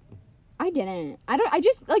that. I didn't. I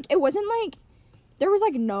just, like, it wasn't like, there was,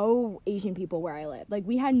 like, no Asian people where I lived. Like,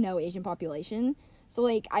 we had no Asian population. So,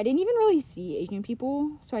 like, I didn't even really see Asian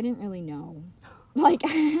people, so I didn't really know. Like,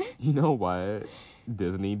 You know what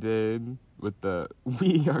Disney did with the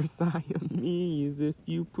 "We are Siamese, if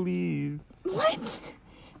you please"? what?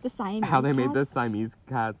 The Siamese How they made the cats? Siamese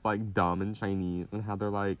cats like dumb and Chinese, and how they're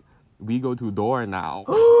like, "We go to door now."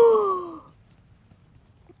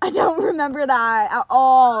 I don't remember that at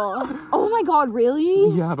all. Oh my god,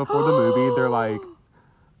 really? Yeah, before the movie, they're like,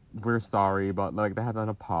 "We're sorry," but like they have an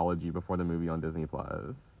apology before the movie on Disney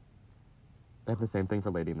Plus. They have the same thing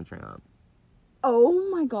for Lady and the Tramp. Oh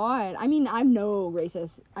my god. I mean, I'm no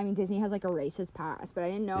racist. I mean, Disney has like a racist past, but I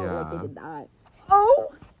didn't know like they Yeah. did that.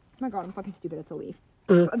 Oh my god, I'm fucking stupid. It's a leaf.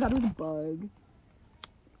 I thought it was a bug.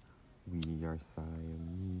 We are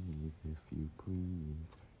Siamese, if you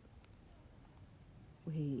please.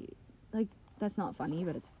 Wait, like that's not funny,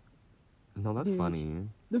 but it's No, that's Dude. funny.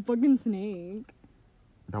 the fucking snake.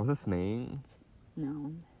 That was a snake.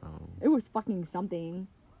 No, Oh, it was fucking something.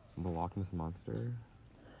 the Loch Ness monster.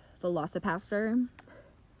 Velocipaster.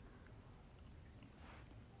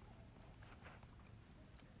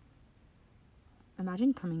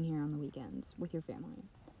 Imagine coming here on the weekends with your family.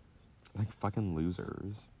 Like fucking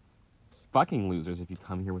losers. Fucking losers if you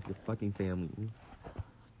come here with your fucking family.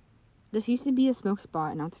 This used to be a smoke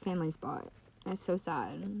spot, and now it's a family spot. And it's so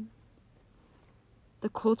sad. The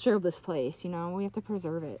culture of this place, you know, we have to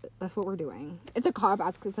preserve it. That's what we're doing. It's a cop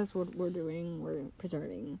out because that's what we're doing. We're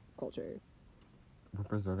preserving culture. We're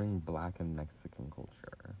preserving Black and Mexican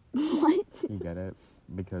culture. What? You get it?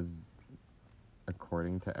 Because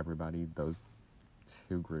according to everybody, those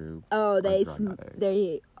two groups Oh, are they drug addicts.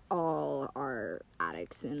 they all are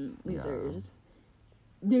addicts and Yeah. losers.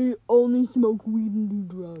 They only smoke weed and do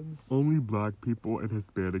drugs. Only Black people and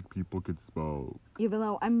Hispanic people can smoke. Even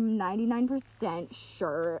though I'm 99%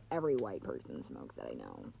 sure every white person smokes that I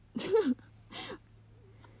know.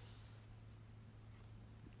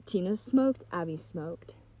 Tina smoked. Abby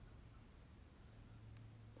smoked.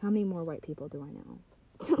 How many more white people do I know?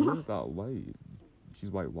 Who's that white?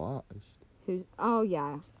 She's whitewashed. Who's? Oh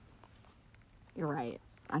yeah. You're right.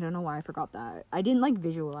 I don't know why I forgot that. I didn't like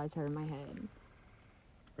visualize her in my head.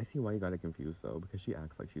 I see why you got it confused though, because she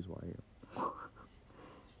acts like she's white.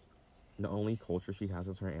 The only culture she has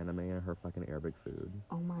is her anime and her fucking Arabic food.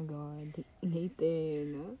 Oh my god,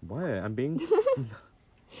 Nathan. What? I'm being.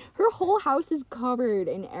 Her whole house is covered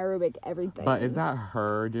in Arabic everything. But is that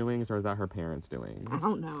her doing or is that her parents I doing?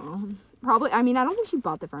 don't know. Probably. I mean, I don't think she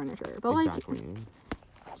bought the furniture, but Exactly.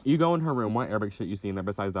 You go in her room, what Arabic shit you see in there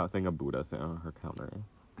besides that thing of Buddha sitting on her counter?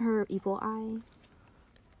 like her evil eye.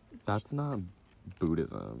 That's not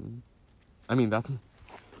Buddhism. I mean, that's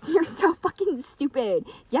You're so fucking stupid.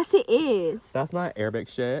 Yes, it is. not Arabic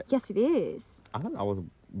shit. Yes, it is. I thought that was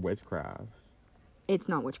witchcraft. It's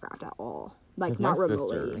not witchcraft at all. Like 'Cause not my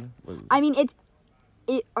remotely. sister was- I mean,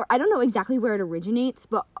 I don't know exactly where it originates,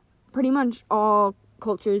 but pretty much all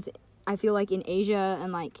cultures, I feel like in Asia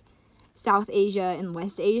and like South Asia and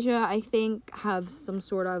West Asia, I think have some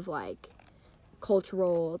sort of like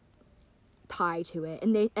cultural tie to it,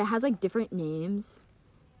 and it has like different names.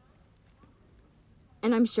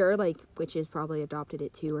 And I'm sure like witches probably adopted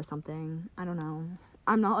it too or something. I don't know.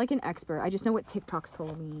 I'm not like an expert. I just know what TikTok's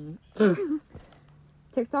told me.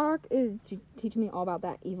 TikTok is teaching me all about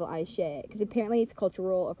that evil eye shit. Because apparently it's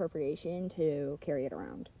cultural appropriation to carry it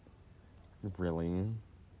around. Really?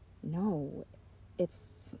 No,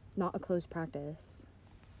 it's not a closed practice.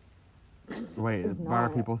 Wait, It's why are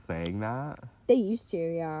not. people saying that? They used to,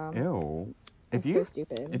 yeah. Ew. It's If you so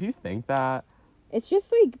stupid. if you think that, It's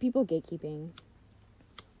just like people gatekeeping.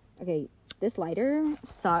 Okay, this lighter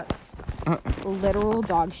sucks. Literal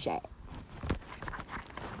dog shit.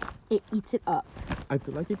 It eats it up. I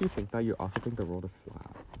feel like if you think that, you also think the world is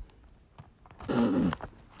flat.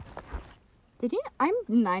 I'm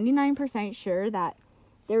 99% sure that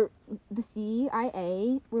the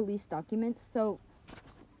CIA released documents. So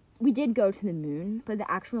we did go to the moon, but the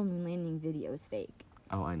actual moon landing video is fake.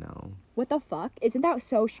 Oh, I know. What the fuck? Isn't that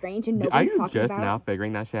so strange and Are nobody's you talking just about now it?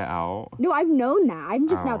 figuring that shit out? No, I've known that. I'm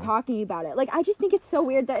just now Oh. talking about it. Like, I just think it's so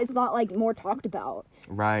weird that it's not, like, more talked about.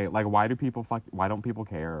 Right. Like, why don't people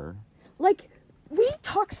care? Like, we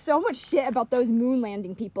talk so much shit about those moon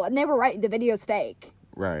landing people, and they were right. The video's fake.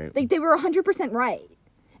 Right. Like, they were 100% right.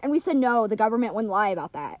 And we said, no, the government wouldn't lie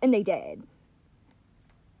about that. And they did.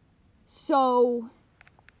 So,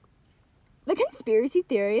 the conspiracy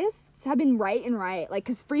theorists have been right and right. Like,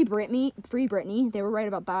 because Free Britney, they were right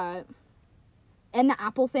about that. And the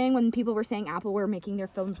Apple thing, when people were saying Apple were making their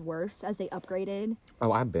phones worse as they upgraded.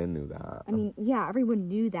 Oh, I been knew that. I mean, yeah, everyone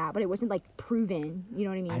knew that, but it wasn't, like, proven. You know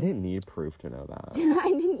what I mean? I didn't need proof to know that. I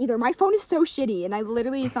didn't either. My phone is so shitty, and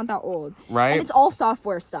it's not that old. Right? And it's all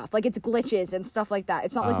software stuff. Like, it's glitches and stuff like that.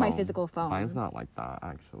 It's not like my Oh, physical phone. Mine's not like that,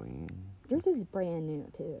 actually. Yours is brand new,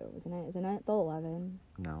 too, isn't it? Isn't it? The 11.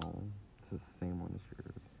 No. It's the same one as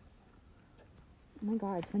yours. Oh my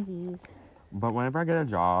god, twinsies. But whenever I get a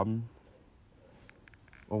job,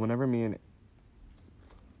 well, whenever me and,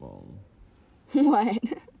 well, What?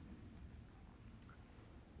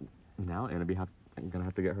 now Anna gonna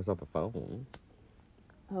have to get herself a phone.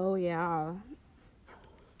 Oh, yeah.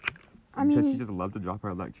 I Because mean, she just loves to drop her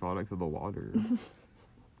electronics in the water.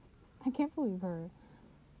 I can't believe her.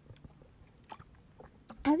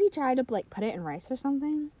 Has he tried to, like, put it in rice or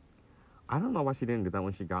something? I don't know why she didn't do that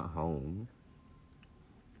when she got home.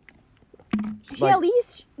 She at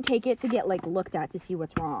least take it to get, like, looked at to see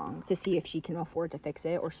what's wrong. To see if she can afford to fix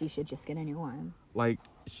it, or she should just get a new one. Like,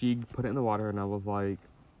 she put it in the water, and I was like,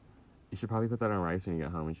 you should probably put that on rice when you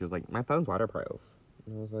get home. And she was like, my phone's waterproof.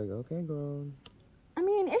 And I was like, okay, girl. I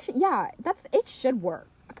mean, it should work.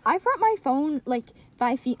 I've brought my phone, like,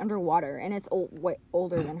 5 feet underwater, and it's way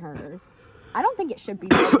older than hers. I don't think it should be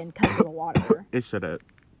broken because of the water. It shouldn't.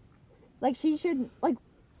 Like, she should, like,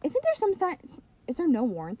 isn't there some sign, is there no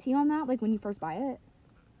warranty on that, like, when you first buy it?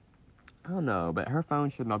 I don't know, but her phone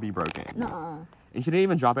should not be broken. Nuh-uh. And she didn't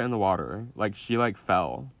even drop it in the water. Like, she, like,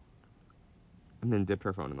 fell. And then dipped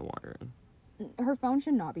her phone in the water. Her phone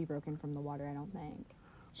should not be broken from the water, I don't think.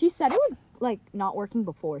 She said it was, like, not working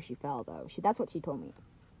before she fell, though. That's what she told me.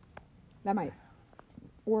 That might,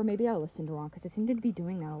 or maybe I listened wrong, because it seemed to be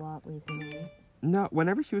doing that a lot recently. No,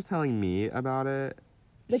 whenever she was telling me about it.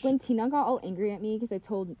 Like, when Tina got all angry at me because I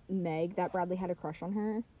told Meg that Bradley had a crush on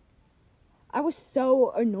her, I was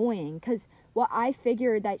so annoying, because I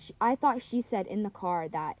figured that I thought she said in the car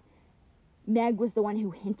that Meg was the one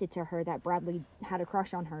who hinted to her that Bradley had a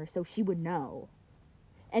crush on her, so she would know.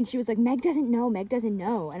 And she was like, Meg doesn't know.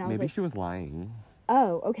 And I was Maybe like, she was lying.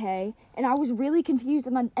 oh, okay. And I was really confused,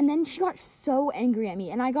 and then she got so angry at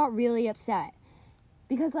me, and I got really upset.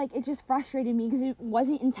 Because, like, it just frustrated me, because it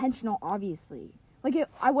wasn't intentional, obviously. Like,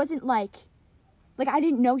 I wasn't, like, I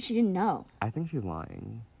didn't know she didn't know. I think she's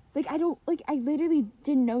lying. Like, I literally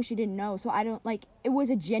didn't know she didn't know, so I don't, like, it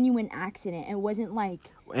was a genuine accident. It wasn't, like,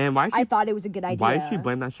 And why I thought it was a good idea. Why did she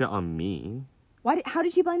blame that shit on me? How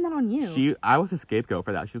did she blame that on you? I was a scapegoat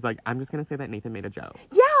for that. She was like, I'm just gonna say that Nathan made a joke.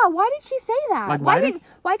 Yeah, why did she say that? Like, why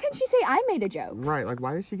couldn't she say I made a joke? Right, like,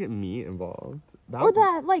 why did she get me involved? Or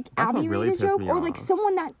that, like, that's Abby what really made a pissed joke, me or, like, off.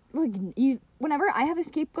 someone that, like, whenever I have a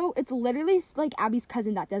scapegoat, it's literally, like, Abby's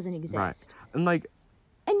cousin that doesn't exist. Right. And, like,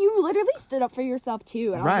 And you literally stood up for yourself,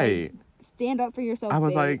 too. And I was right. like, stand up for yourself, I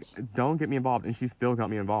was bitch. like, don't get me involved. And she still got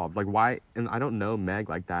me involved. Like, why? And I don't know Meg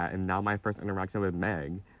like that. And now my first interaction with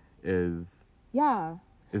Meg is Yeah.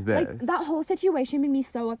 this. Like, that whole situation made me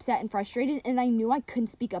so upset and frustrated, and I knew I couldn't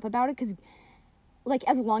speak up about it, because, like,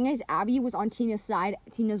 as long as Abby was on Tina's side,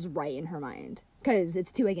 Tina's right in her mind. Because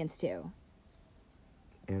it's 2 against 2.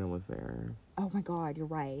 Anna was there. Oh my god, you're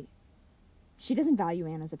right. She doesn't value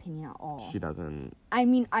Anna's opinion at all. She doesn't. I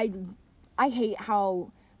mean, I hate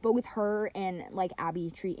how both her and, like,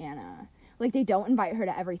 Abby treat Anna. Like, they don't invite her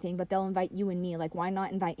to everything, but they'll invite you and me. Like, why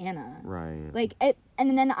not invite Anna? Right. Like,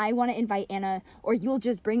 and then I want to invite Anna, or you'll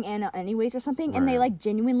just bring Anna anyways or something, and they, Right. like,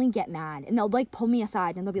 genuinely get mad. And they'll, like, pull me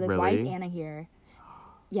aside, and they'll be like, why is Really? Anna here?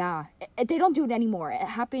 Yeah. They don't do it anymore. It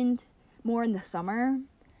happened more in the summer.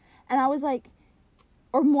 And I was like,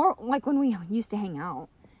 or more, like, when we used to hang out.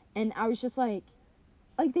 And I was just like,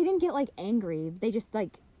 they didn't get, like, angry. They just,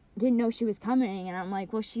 like, didn't know she was coming. And I'm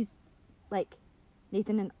like, well, she's, like,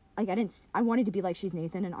 Nathan and, like, I wanted to be like, she's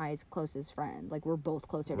Nathan and I's closest friend. Like, we're both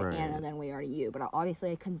closer to Right. Anna than we are to you. But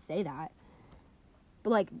obviously I couldn't say that. But,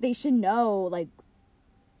 like, they should know, like,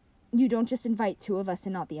 you don't just invite 2 of us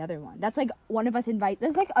and not the other one. That's like one of us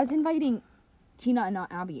that's like us inviting Tina and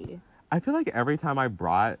not Abby. I feel like every time I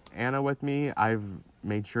brought Anna with me, I've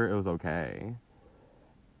made sure it was okay.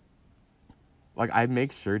 Like, I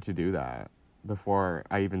make sure to do that. before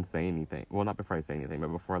I even say anything. Well, not before I say anything, but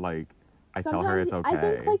before, like, I tell her it's okay. I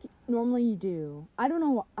think, like, normally you do. I don't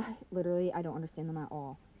know. I don't understand them at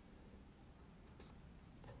all.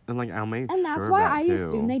 And, like, I'll make And that's sure why of that, I too.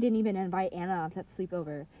 assumed they didn't even invite Anna to that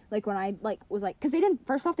sleepover. Like, when I, like, was like, because they didn't,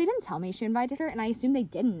 first off, they didn't tell me she invited her, and I assumed they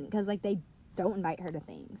didn't, because, like, they don't invite her to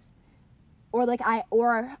things. Or, like, I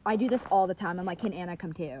do this all the time. I'm like, can Anna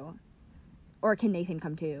come too? Or can Nathan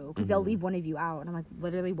come too? Because they'll leave one of you out. And I'm like,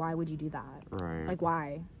 literally, why would you do that? Right. Like,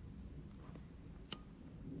 why?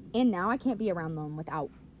 And now I can't be around them without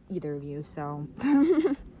either of you, so.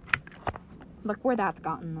 Look where that's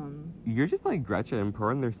gotten them. You're just like Gretchen,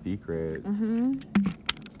 pouring their secrets. Mm-hmm.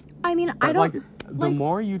 I mean, But, I don't. like, the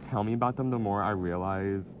more you tell me about them, the more I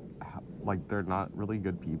realize, like, they're not really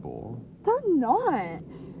good people. They're not.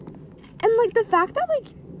 And, like, the fact that,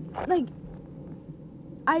 like,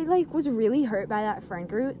 I, like, was really hurt by that friend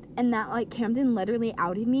group, and that, like, Camden literally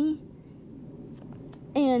outed me.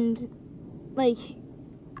 And, like,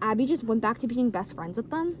 Abby just went back to being best friends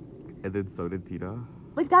with them. And then so did Tina.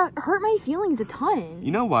 Like, that hurt my feelings a ton.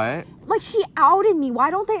 You know what? Like, she outed me.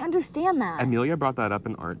 Why don't they understand that? Amelia brought that up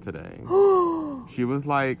in art today. She was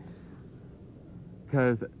like,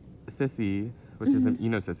 because Sissy, which is, you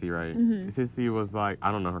know Sissy, right? Sissy was like,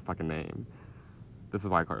 I don't know her fucking name. This is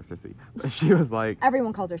why I call her Sissy. But she was like,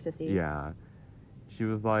 Everyone calls her Sissy. yeah. She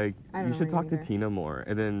was like, I don't you know should her talk to either. Tina more.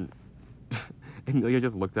 And then Amelia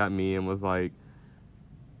just looked at me and was like,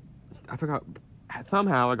 I forgot.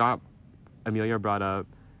 Somehow I got Amelia brought up.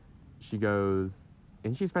 She goes,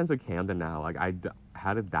 and she's friends with Camden now. Like,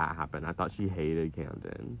 how did that happen? I thought she hated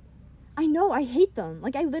Camden. I know, I hate them.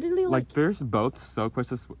 Like, I literally, Like, they're both so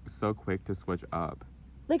quick to switch up.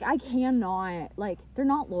 like, I cannot, like, they're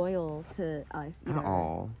not loyal to us either. At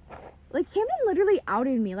all. Like, Camden literally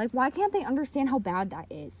outed me. Like, why can't they understand how bad that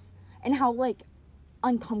is? And how, like,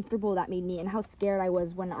 uncomfortable that made me, and how scared I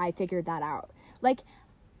was when I figured that out. Like,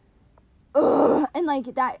 ugh, and,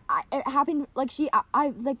 like, that, it happened, like,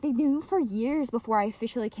 like, they knew for years before I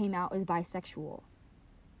officially came out as bisexual.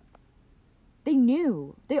 They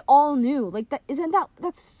knew. They all knew. Like,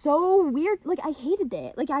 that's so weird. Like, I hated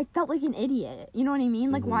it. Like, I felt like an idiot. You know what I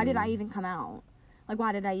mean? Like, why did I even come out? Like,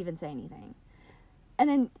 why did I even say anything? And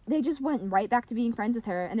then they just went right back to being friends with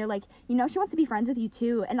her. And they're like, you know, she wants to be friends with you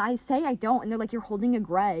too. And I say I don't. And they're like, you're holding a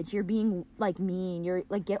grudge. You're being, like, mean. You're,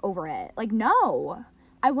 like, get over it. Like, no.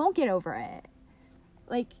 I won't get over it.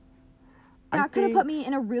 Like, that could have put me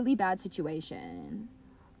in a really bad situation.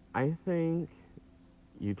 I think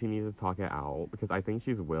you two need to talk it out, because I think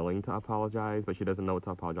she's willing to apologize, but she doesn't know what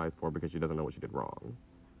to apologize for because she doesn't know what she did wrong.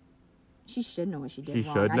 She should know what she did She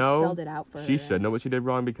wrong. should know. I spelled it out for her. She should know what she did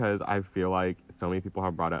wrong, because I feel like so many people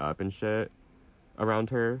have brought it up and shit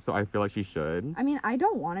around her, so I feel like she should. I mean, I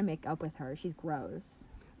don't want to make up with her. She's gross.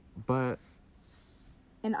 But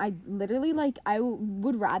And I literally, like, I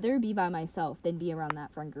would rather be by myself than be around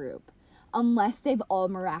that friend group. Unless they've all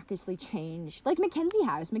miraculously changed. Like Mackenzie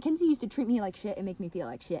has. Mackenzie used to treat me like shit and make me feel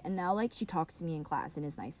like shit. And now, like, she talks to me in class and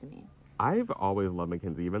is nice to me. I've always loved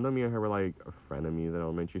Mackenzie, even though me and her were, like, frenemies in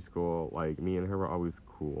elementary school. Like, me and her were always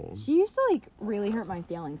cool. She used to, like, really hurt my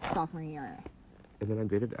feelings sophomore year. And then I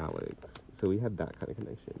dated Alex, so we had that kind of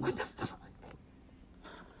connection. What the fuck?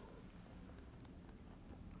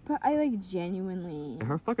 But I, like, genuinely... And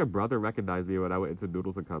her fucking brother recognized me when I went into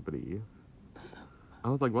Noodles and Company. I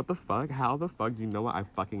was like, what the fuck? How the fuck do you know what I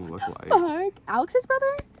fucking look like? Fuck? Alex's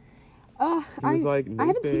brother? Ugh, He was like, I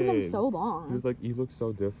haven't seen him in Nathan. so long. He was like, you look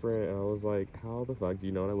so different. And I was like, how the fuck do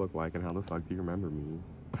you know what I look like? And how the fuck do you remember me?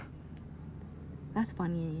 That's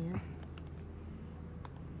funny.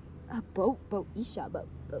 Boat Isha.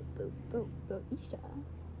 Boat Isha.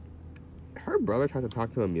 Her brother tried to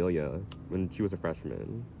talk to Amelia when she was a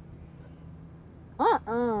freshman.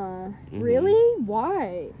 Really?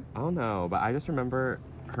 Why? I don't know, but I just remember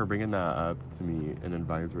her bringing that up to me in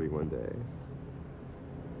advisory one day.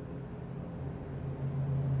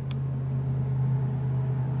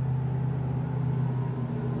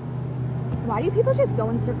 Why do people just go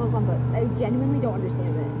in circles on boats? I genuinely don't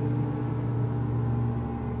understand it.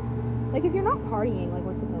 Like, if you're not partying, like,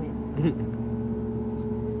 what's the point?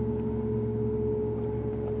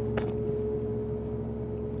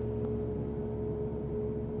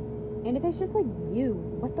 And if it's just, like, you,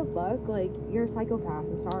 what the fuck? Like, you're a psychopath,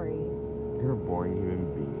 I'm sorry. You're a boring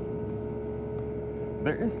human being.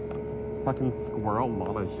 There is fucking squirrel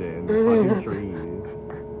llama shit in the fucking trees.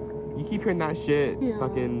 You keep hearing that shit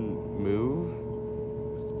fucking move.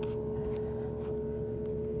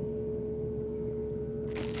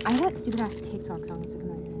 I have that stupid ass TikTok song stuck in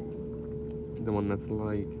my head. The one that's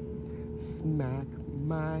like, smack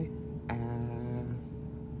my ass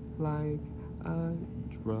like a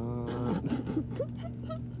drum.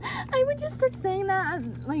 I would just start saying that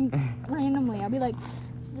as, like, randomly. I'd be like,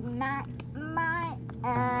 smack my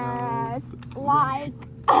ass like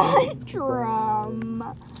a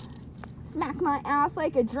drum. Smack my ass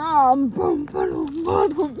like a drum. Boom, boom,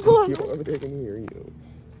 boom, boom, boom. People over there can hear you.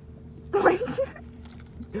 What?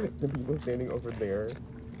 The people standing over there.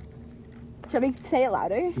 Should we say it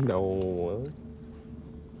louder? No.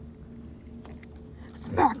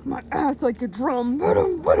 Smack my ass like a drum.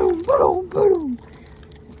 Ba-dum, ba-dum, ba-dum, ba-dum.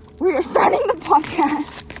 We are starting the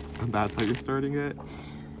podcast. And that's how you're starting it?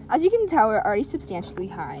 As you can tell, we're already substantially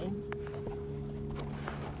high.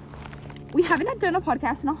 We haven't done a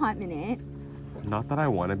podcast in a hot minute. Not that I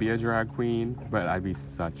want to be a drag queen, but I'd be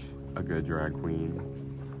such a good drag queen.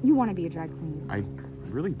 You want to be a drag queen? I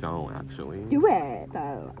really don't, actually. Do it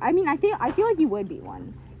though. I mean, I feel like you would be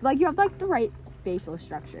one. Like you have like the right facial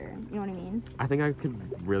structure. You know what I mean? I think I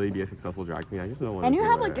could really be a successful drag queen. I just don't want to. And you do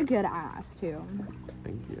have it. like a good ass too.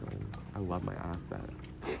 Thank you. I love my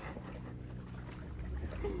assets.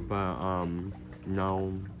 But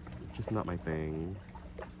no, just not my thing.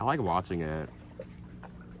 I like watching it.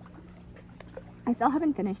 I still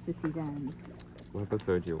haven't finished the season. What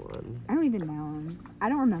episode you on? I don't even know. I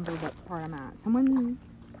don't remember what part I'm at.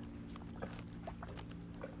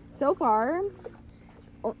 So far,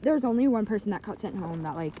 there's only one person that got sent home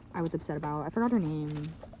that like I was upset about. I forgot her name.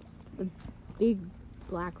 The big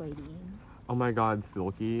black lady. Oh my god,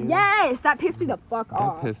 Silky. Yes, that pissed me the fuck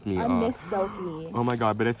off. That pissed me I off. miss Sophie. Oh my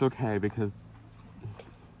god, but it's okay because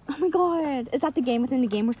Oh my god, is that the game within the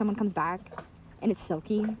game where someone comes back and it's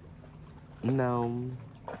Silky? no.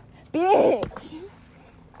 Bitch!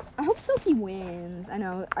 I hope Silky wins. I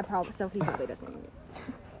know, Silky probably doesn't.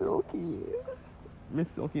 Silky. Miss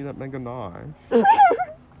Silky Nutmeg Ganache.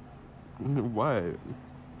 What?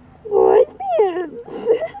 Lesbians!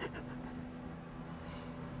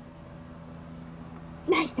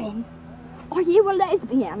 Nathan, are you a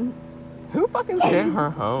lesbian? Who fucking sent her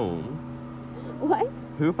home? What?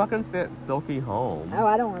 Who fucking sent Silky home? Oh,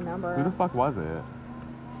 I don't remember. Who the fuck was it?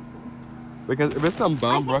 Because if it's some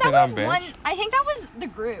bum broken down bitch. I think that was the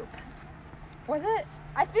group. Was it?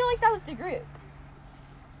 I feel like that was the group.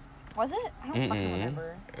 Was it? I don't fucking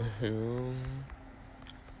remember. Who?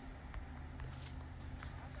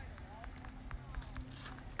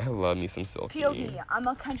 I love me some Silky. POV, I'm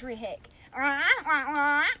a country hick.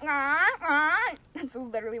 That's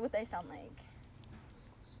literally what they sound like.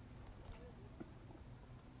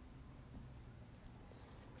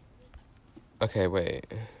 Okay, wait.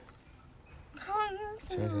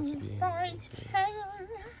 Turns out to be.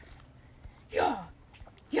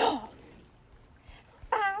 Yeah.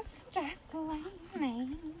 Fast as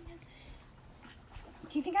lightning.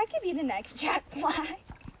 Do you think I could be the next Jack Black?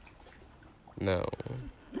 No.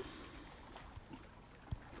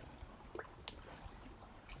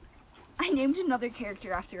 I named another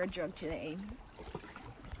character after a drug today.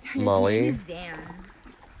 His Molly? name is Zan.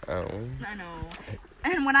 Oh. I know.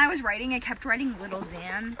 And when I was writing, I kept writing Little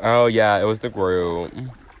Zan. Oh yeah, it was the group.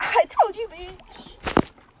 I told you, bitch.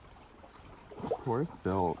 Poor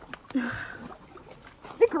Silk.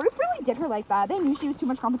 The group really did her like that. They knew she was too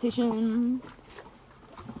much competition.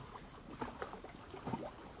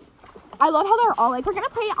 I love how they're all like, we're gonna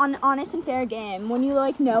play an honest and fair game. When you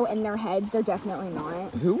like know in their heads, they're definitely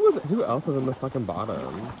not. Who else was in the fucking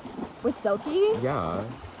bottom? With Silky? Yeah.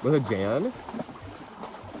 Was it Jan?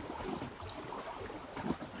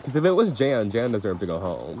 Because if it was Jan deserved to go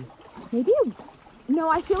home. Maybe. No,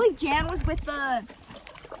 I feel like Jan was with the.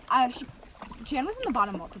 Jan was in the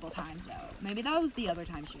bottom multiple times though. Maybe that was the other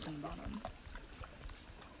time she was in the bottom.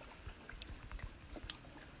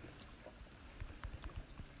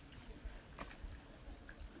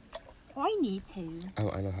 I need to. Oh,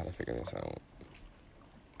 I know how to figure this out.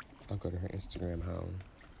 I'll go to her Instagram home.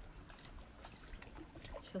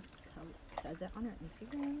 Says it on her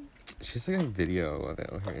Instagram. She's like a video of it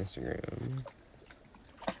on her Instagram.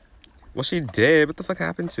 Well, she did. What the fuck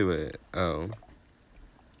happened to it? Oh.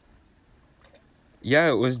 Yeah,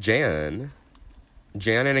 it was Jan.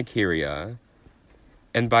 Jan and Akiria.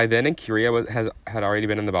 And by then, Akiria had already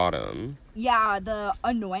been in the bottom. Yeah, the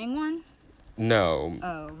annoying one? No.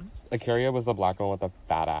 Oh. Akiria was the black one with the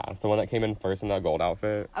fat ass. The one that came in first in that gold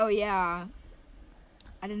outfit. Oh, yeah.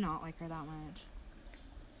 I did not like her that much.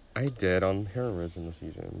 I did on her original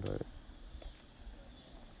season, but...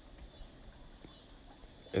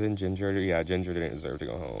 And then Ginger didn't deserve to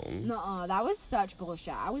go home. Nuh-uh, that was such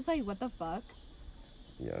bullshit. I was like, what the fuck?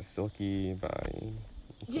 Yeah, Silky, bye.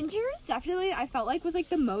 Ginger's definitely, I felt like, was, like,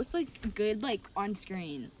 the most, like, good, like, on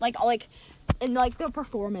screen. Like, in, like, the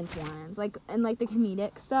performance ones. Like, and, like, the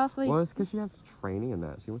comedic stuff. Like, Well, it's because she has training in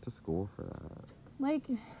that. She went to school for that. like,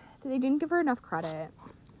 they didn't give her enough credit.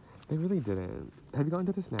 They really didn't. Have you gotten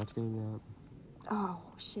to the Snatch game yet? Oh,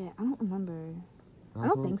 shit. I don't remember. That I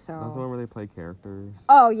don't was think so. That's the one where they play characters.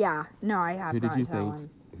 Oh, yeah. No, I have Who did gotten you to that think? one.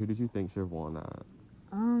 Who did you think should have won that?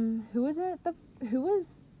 Who was it? Who was...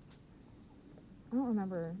 I don't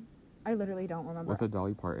remember. I literally don't remember. Was it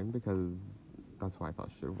Dolly Parton? Because that's who I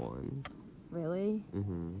thought should have won. Really?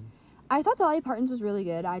 Mm-hmm. I thought Dolly Parton's was really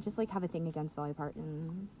good. I just, like, have a thing against Dolly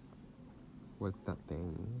Parton. What's that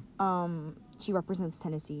thing? She represents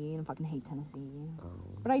Tennessee, and I fucking hate Tennessee. Oh.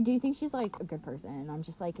 But I do think she's, like, a good person. I'm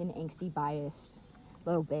just, like, an angsty, biased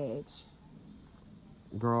little bitch.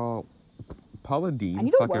 Girl, Paula I need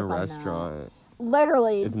Dean's to fucking work on that. restaurant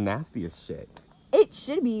Literally. is nasty as shit. It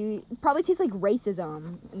should be. Probably tastes like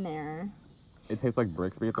racism in there. It tastes like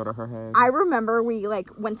bricks being thrown at her head. I remember we, like,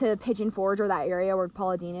 went to Pigeon Forge, or that area where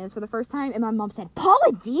Paula Dean is, for the first time, and my mom said,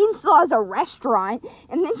 Paula Dean still has a restaurant,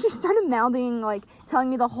 and then she started mouthing, like, telling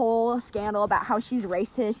me the whole scandal about how she's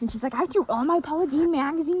racist, and she's like, I threw all my Paula Dean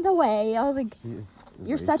magazines away. I was like, She is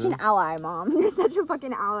you're such an racist. ally, Mom. You're such a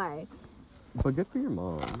fucking ally. But good for your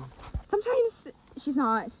mom. Sometimes she's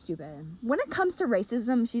not stupid. When it comes to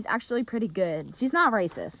racism, she's actually pretty good. She's not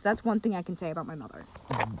racist. That's one thing I can say about my mother.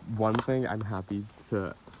 One thing I'm happy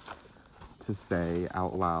to say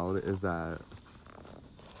out loud is that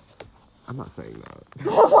I'm not saying that.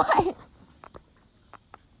 What?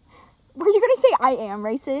 Were you gonna say I am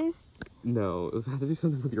racist? No, it has to do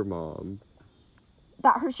something with your mom.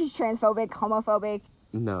 That she's transphobic, homophobic.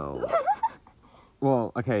 No.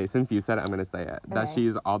 Well, okay, since you said it, I'm gonna say it. That Okay.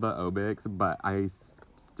 she's all the obics, but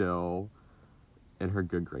still in her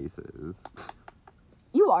good graces.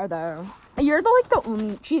 You are though. You're the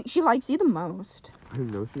only. She likes you the most. I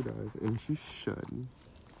know she does, and she should.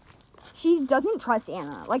 She doesn't trust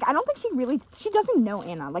Anna. Like, I don't think she doesn't know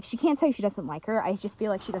Anna. Like, she can't say she doesn't like her. I just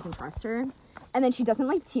feel like she doesn't trust her. And then she doesn't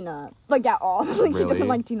like Tina, like, at all. Like, she doesn't Really?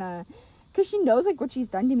 like Tina. Because she knows, like, what she's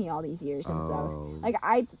done to me all these years and Oh.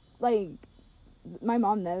 stuff. Like, my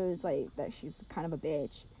mom knows, like, that she's kind of a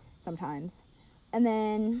bitch sometimes. And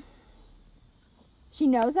then she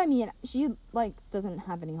knows that she, like, doesn't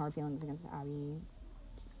have any hard feelings against Abby.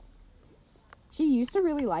 She used to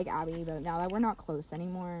really like Abby, but now that we're not close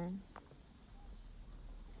anymore,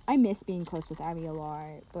 I miss being close with Abby a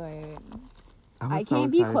lot, but I was so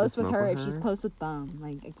can't be excited to close with smoke her if she's close with them.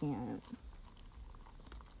 Like, I can't.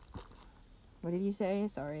 What did you say?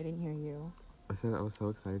 Sorry, I didn't hear you. I said I was so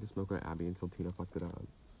excited to smoke with Abby until Tina fucked it up.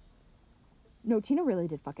 No, Tina really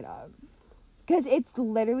did fuck it up. Because it's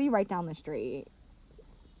literally right down the street.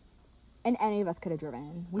 And any of us could have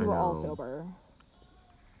driven. We I were all know. sober.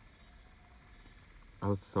 I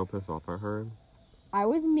was so pissed off at her. I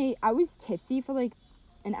was tipsy for like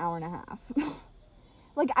an hour and a half.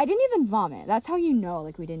 Like, I didn't even vomit. That's how you know,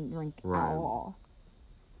 like, we didn't drink Right. at all.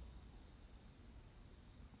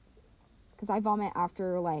 Because I vomit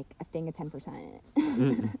after, like, a thing of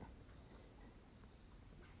 10%.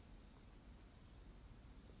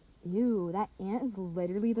 Ew, that ant is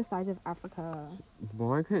literally the size of Africa.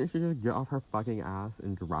 Why couldn't she just get off her fucking ass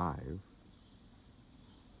and drive?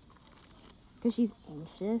 Because she's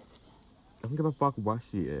anxious. I don't give a fuck what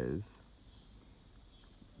she is.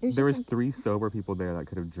 It was There just was 3 sober people there that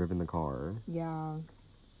could have driven the car. yeah.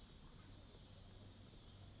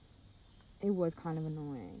 It was kind of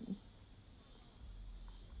annoying.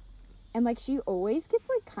 And, like, she always gets,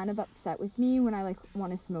 like, kind of upset with me when I, like,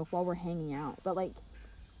 want to smoke while we're hanging out. But, like,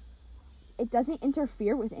 it doesn't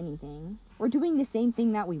interfere with anything. We're doing the same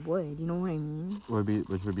thing that we would, you know what I mean?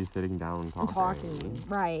 Which would be sitting down and And talking. talking.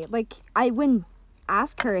 Right. Like, I wouldn't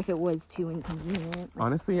ask her if it was too inconvenient. Like,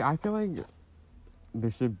 Honestly, I feel like there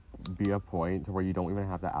should be a point to where you don't even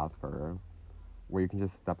have to ask her. Where you can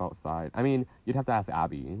just step outside. I mean, you'd have to ask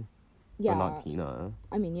Abby. yeah. But not Tina.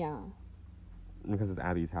 I mean, yeah. Because it's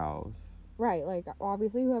Abby's house. Right. Like,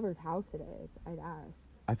 obviously, whoever's house it is, I'd ask.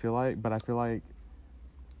 I feel like...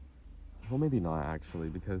 Well, maybe not, actually,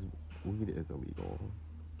 because weed is illegal.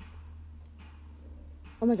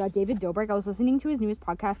 Oh my god, David Dobrik. I was listening to his newest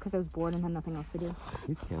podcast because I was bored and had nothing else to do.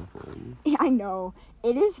 He's canceled. Yeah, I know.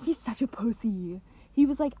 He's such a pussy. He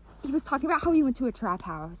was talking about how he went to a trap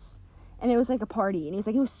house and it was like a party and he was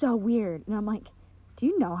like, it was so weird. And I'm like, do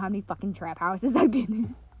you know how many fucking trap houses I've been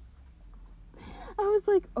in? I was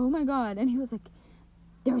like, oh my god. And he was like,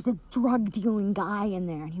 there was a drug dealing guy in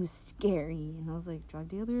there and he was scary. And I was like, drug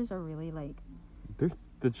dealers are really like,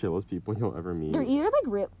 the chillest people you'll ever meet. They're either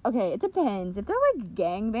like okay, it depends. If they're like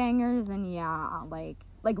gangbangers, then yeah, like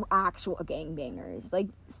actual gangbangers, like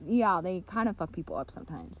yeah, they kind of fuck people up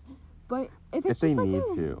sometimes. But if it's If they just like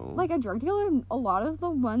need to. like a drug dealer, a lot of the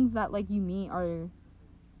ones that like you meet are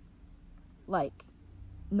like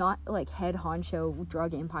not like head honcho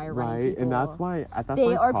drug empire running Right, people. and that's why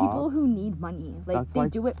They are cops, people who need money. Like That's they why-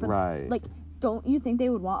 do it for right. like. Don't you think they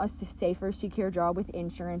would want a safer, secure job with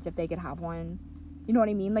insurance if they could have one? You know what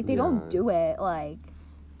I mean? Like they don't Yeah. do it like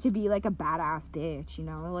to be like a badass bitch. You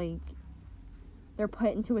know, like they're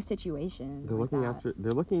put into a situation. they're like looking that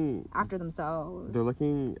they're looking after themselves. they're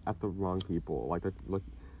looking at the wrong people. Like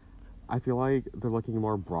I feel like they're looking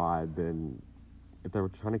more broad than if they were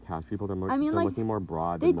trying to catch people. They're I mean, they're like, looking more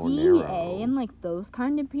broad the than more DEA narrow. and like those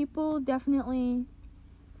kind of people definitely.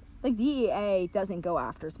 Like DEA doesn't go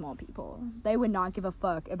after small people. They would not give a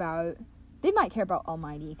fuck about. They might care about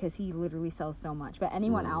Almighty because he literally sells so much, but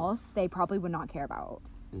anyone else they probably would not care about.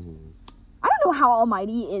 Mm-hmm. I don't know how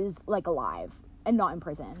Almighty is like alive and not in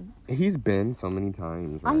prison. He's been so many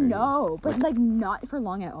times. Right? I know, but like not for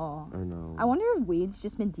long at all. I know. I wonder if weed's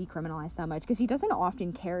just been decriminalized that much because he doesn't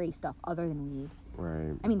often carry stuff other than weed.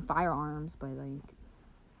 Right. I mean firearms, but like,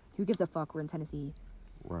 who gives a fuck? We're in Tennessee.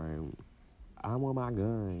 Right. I want my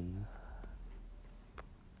guns.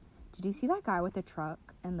 Did you see that guy with the truck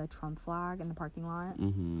and the Trump flag in the parking lot?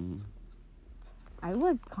 Mm-hmm. I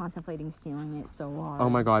was contemplating stealing it so hard. Oh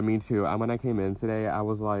my god, me too. And when I came in today, I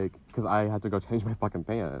was like, because I had to go change my fucking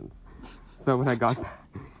pants. So when I got back,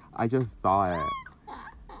 I just saw it.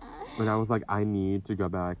 And I was like, I need to go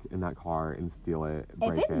back in that car and steal it,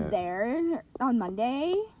 break If it's it, there on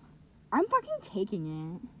Monday, I'm fucking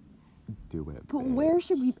taking it. do it. But bitch. where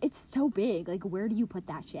should we? It's so big. Like, where do you put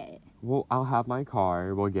that shit? Well, I'll have my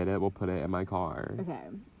car. We'll get it. We'll put it in my car. Okay.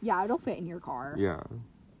 Yeah, it'll fit in your car. Yeah.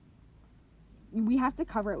 We have to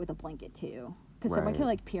cover it with a blanket too, because someone Right. could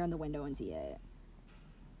like peer in the window and see it.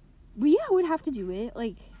 We would have to do it.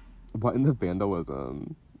 Like, What in the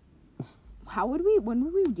vandalism? how would we? When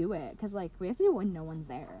would we do it? Because like we have to do it when no one's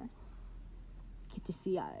there. Get to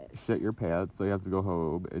see us. Shit your pants, so you have to go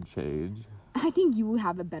home and change. I think you would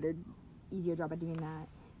have a better, easier job at doing that.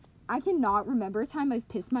 I cannot remember a time I've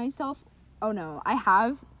pissed myself. Oh no, I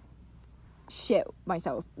have shit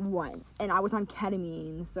myself once, and I was on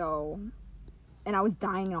ketamine, so, and I was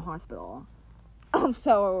dying in a hospital.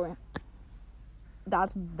 So,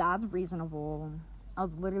 that's reasonable. I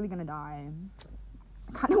was literally gonna die.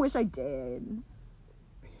 I kind of wish I did.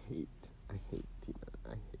 I hate Tina.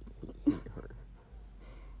 I hate her.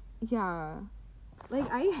 Yeah.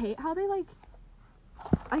 Like, I hate how they, like,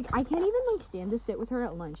 I can't even, like, stand to sit with her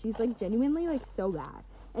at lunch. She's, like, genuinely, like, so bad.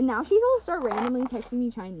 And now she's all start randomly texting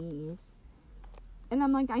me Chinese. And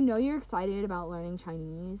I'm like, I know you're excited about learning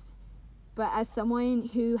Chinese, but as someone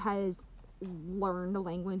who has learned a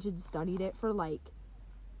language and studied it for, like,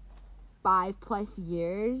 5+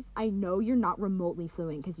 years, I know you're not remotely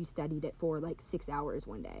fluent because you studied it for, like, 6 hours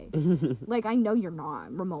one day. Like, I know you're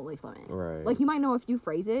not remotely fluent. Right. Like, you might know a few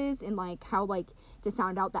phrases and, like, how, like, to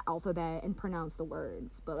sound out the alphabet and pronounce the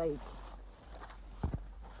words, but, like,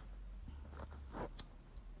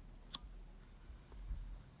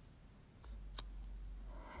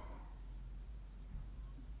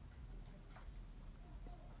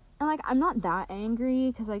 and, like, I'm not that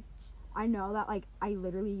angry because, like, I know that, like, I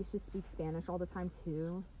literally used to speak Spanish all the time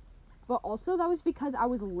too, but also that was because I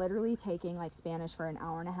was literally taking, like, Spanish for an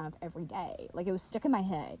hour and a half every day. Like, it was stuck in my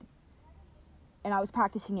head. And I was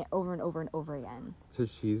practicing it over and over and over again. So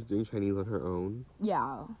she's doing Chinese on her own?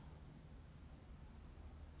 Yeah.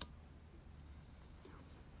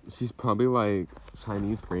 She's probably like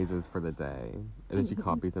Chinese phrases for the day, and then she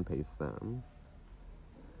copies and pastes them.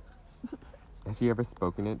 Has she ever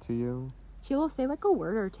spoken it to you? She will say, like, a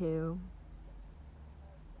word or two.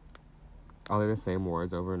 Are they the same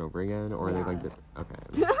words over and over again, or are they like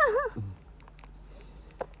okay?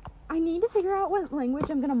 I need to figure out what language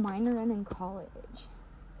I'm gonna minor in college.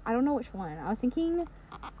 I don't know which one. I was thinking,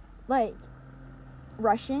 like,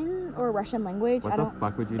 Russian or Russian language. What I the don't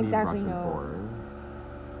fuck would you need exactly Russian know. for?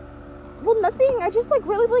 Well, nothing. I just, like,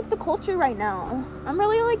 really like the culture right now. I'm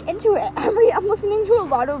really, like, into it. I'm listening to a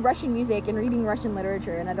lot of Russian music and reading Russian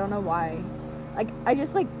literature, and I don't know why. Like, I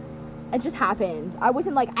just, like, it just happened. I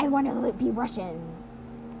wasn't like, I want to be Russian.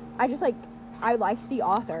 I just, like, I liked the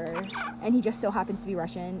author, and he just so happens to be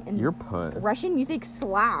Russian. And You're puss. Russian music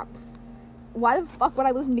slaps. Why the fuck would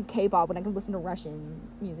I listen to K-pop when I can listen to Russian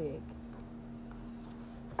music?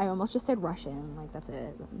 I almost just said Russian. Like, that's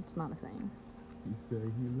it. It's not a thing. You say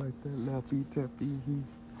you like that lappy tappy.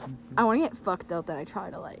 I want to get fucked up that I try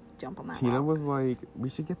to, like, jump on that Tina rock. was like, we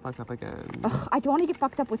should get fucked up again. Ugh, I don't want to get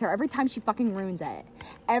fucked up with her every time she fucking ruins it.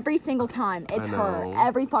 Every single time. It's I her. know.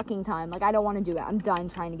 Every fucking time. Like, I don't want to do it. I'm done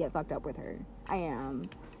trying to get fucked up with her. I am.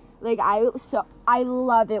 Like, I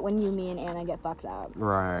love it when me and Anna get fucked up.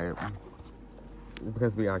 Right.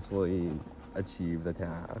 Because we actually achieved the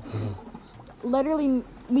task. Literally,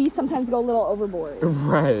 we sometimes go a little overboard.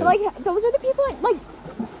 Right. But, like, those are the people, like,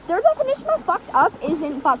 their definition of fucked up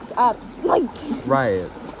isn't fucked up. Like, Right.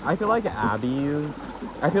 I feel like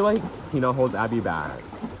Tina holds Abby back.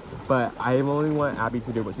 But I only want Abby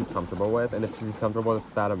to do what she's comfortable with, and if she's comfortable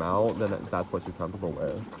with that amount, then that's what she's comfortable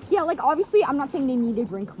with. yeah, like, obviously, I'm not saying they need to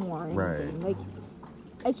drink more or Right. anything. Like,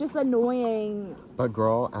 it's just annoying. But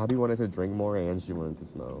girl, Abby wanted to drink more and she wanted to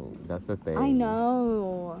smoke. That's the thing. I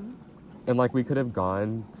know. And like we could have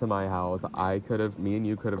gone to my house. Me and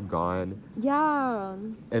you could have gone, Yeah.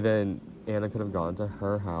 and then Anna could have gone to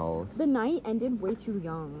her house. The night ended way too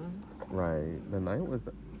young. Right. The night was.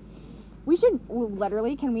 We should,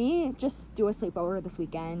 literally, can we just do a sleepover this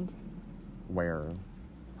weekend? Where?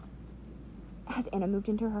 Has Anna moved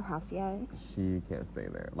into her house yet? She can't stay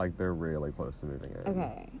there. Like they're really close to moving in.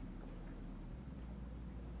 Okay.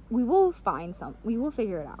 We will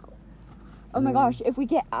figure it out. Oh my gosh, if we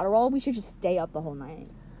get Adderall, we should just stay up the whole night.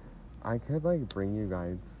 I could like bring you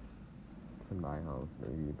guys to my house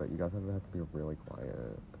maybe, but you guys have to be really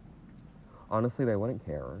quiet. Honestly, they wouldn't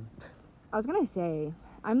care. I was gonna say,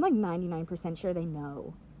 I'm like 99% sure they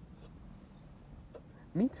know.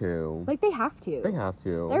 Me too. Like, they have to. They have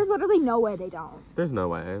to. There's literally no way they don't. There's no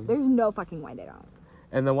way. There's no fucking way they don't.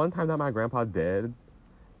 And the one time that my grandpa did,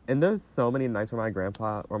 and there's so many nights where my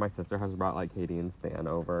grandpa or my sister has brought like Katie and Stan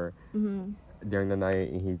over during the night,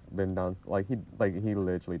 and he's been down he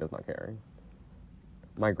literally does not care.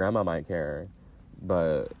 My grandma might care,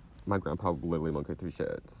 but my grandpa literally won't get through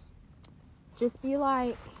shits. Just be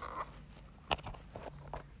like,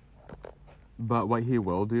 But what he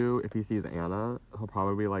will do if he sees Anna, he'll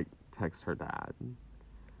probably like text her dad.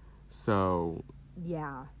 So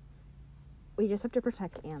yeah. We just have to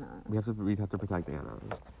protect Anna. we have to protect Anna.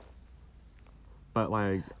 But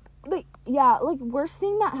like, But yeah, like, worst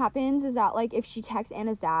thing that happens is that, like, if she texts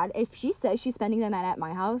Anna's dad, if she says she's spending the night at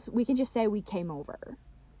my house, we can just say we came over.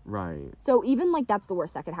 right. So even, like, that's the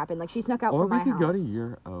worst that could happen. Like, she snuck out Or from my we could house. go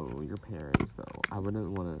to your parents though. I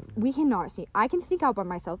wouldn't want to. We cannot see. I can sneak out by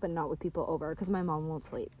myself, but not with people over, because my mom won't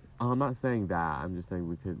sleep. I'm not saying that. I'm just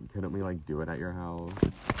saying couldn't we like do it at your house?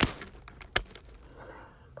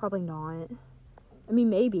 Probably not. I mean,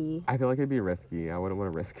 maybe. I feel like it'd be risky. I wouldn't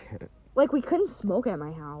want to risk it. Like, we couldn't smoke at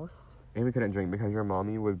my house. And we couldn't drink because your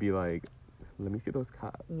mommy would be like, let me see those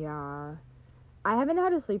cups. Yeah. I haven't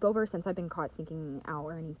had a sleepover since I've been caught sneaking out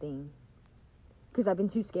or anything. Because I've been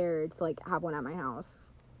too scared to, like, have one at my house.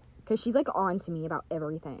 Because she's, like, on to me about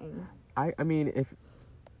everything. I mean,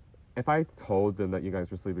 if I told them that you guys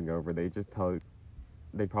were sleeping over, they'd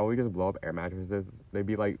probably just blow up air mattresses. They'd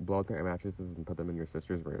be like, blow up their air mattresses and put them in your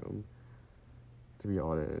sister's room. To be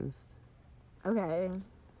honest. Okay.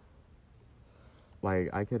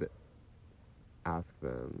 Like, I could ask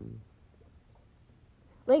them.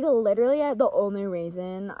 Like, literally, the only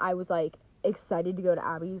reason I was, like, excited to go to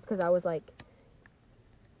Abby's, because I was like,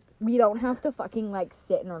 we don't have to fucking, like,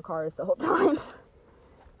 sit in our cars the whole time.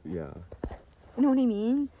 Yeah. You know what I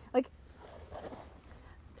mean? Like,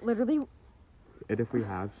 literally, And if we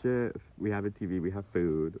have shit, we have a TV, we have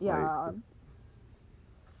food. yeah. Like,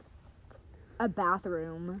 A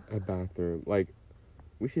bathroom. a bathroom. Like,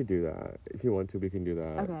 we should do that. If you want to, we can do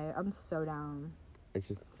that. Okay, I'm so down. It's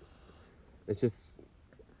just,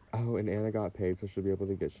 oh, and Anna got paid, so she'll be able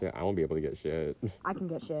to get shit. I won't be able to get shit. I can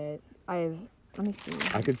get shit. Let me see.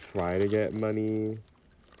 I could try to get money,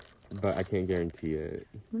 but I can't guarantee it.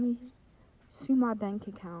 Let me see my bank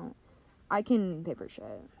account. I can pay for shit.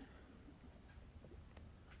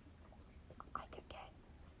 I could get.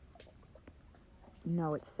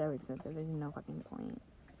 No, it's so expensive. There's no fucking point.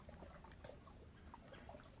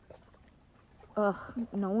 Ugh,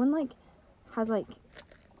 no one, like, has, like.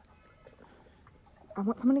 I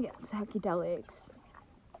want someone to get psychedelics.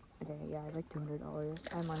 Okay, yeah, I have like $200.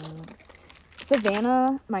 I have money.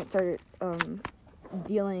 Savannah might start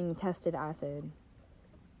dealing tested acid.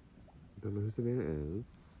 Don't know who Savannah is.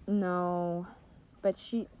 No, but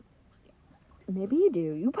maybe you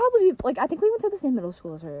do. You probably, like, I think we went to the same middle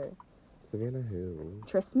school as her. Savannah who?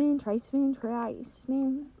 Trisman.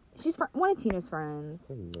 She's one of Tina's friends.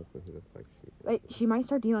 I don't know who the fuck she is. But she might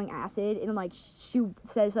start dealing acid, and, like, she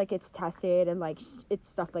says, like, it's tested, and, like, it's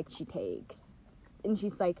stuff, like, she takes. and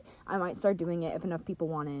she's like, I might start doing it if enough people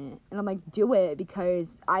want it. And I'm like, do it,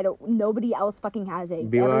 because nobody else fucking has it.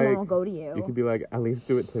 Everyone will go to you. You could be like, at least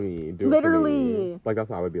do it to me. Do Literally. It for me. Like, that's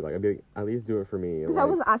what I would be like. I'd be like, at least do it for me. Because Like, I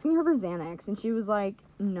was asking her for Xanax, and she was like,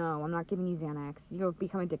 no, I'm not giving you Xanax. You'll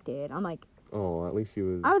become addicted. I'm like, oh, at least she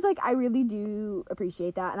was. I was like, I really do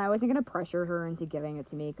appreciate that, and I wasn't going to pressure her into giving it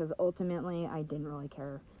to me, because ultimately, I didn't really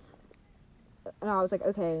care. And I was like,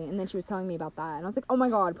 okay, and then she was telling me about that, and I was like, oh my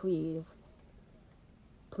god, please.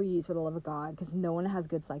 Please, for the love of God, because no one has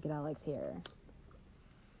good psychedelics here.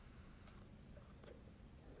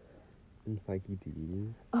 And Psyche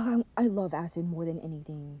D's. Oh, I love acid more than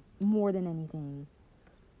anything. More than anything.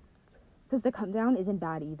 Because the come down isn't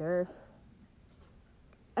bad either.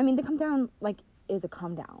 I mean, the come down, like, is a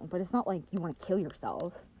come down, but it's not like you want to kill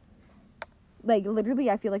yourself. Like, literally,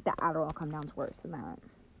 I feel like the Adderall come down's worse than that.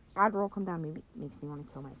 Adderall come down makes me want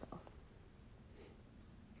to kill myself.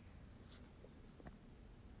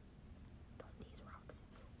 Don't these rocks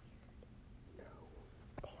feel weird?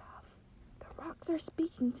 No. They have. The rocks are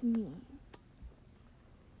speaking to me.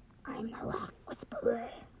 I'm the rock whisperer.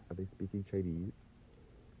 Are they speaking Chinese?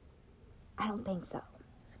 I don't think so.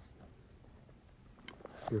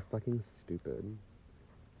 You're fucking stupid.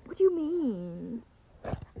 What do you mean?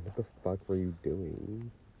 What the fuck were you doing?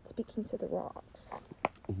 Speaking to the rocks.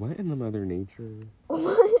 What in the Mother Nature?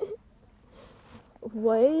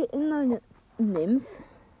 What in the nymph?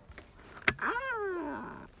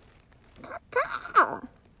 Ah! Caca!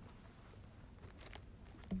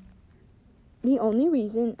 The only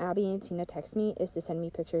reason Abby and Tina text me is to send me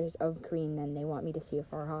pictures of Korean men they want me to see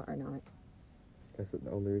if are hot or not. That's the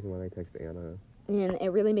only reason why I text Anna. And it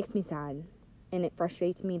really makes me sad. And it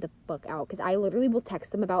frustrates me the fuck out. Because I literally will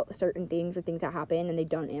text them about certain things or things that happen and they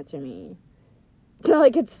don't answer me.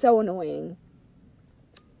 Like, it's so annoying.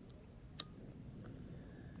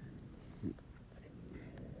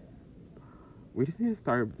 We just need to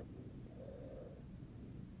start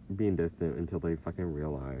being distant until they fucking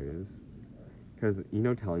realize. Because,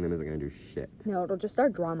 telling them isn't going to do shit. No, it'll just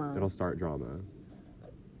start drama. It'll start drama.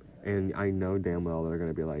 And I know damn well they're going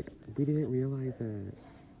to be like, we didn't realize it.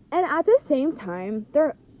 And at the same time,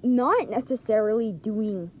 they're not necessarily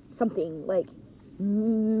doing something, like,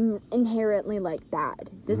 inherently, like, bad.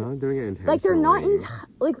 They're not doing it intentionally. Like, they're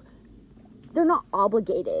not, they're not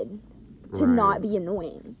obligated to Right. not be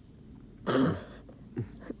annoying.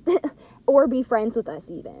 Or be friends with us,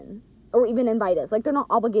 even. Or even invite us. Like, they're not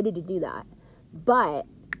obligated to do that. But,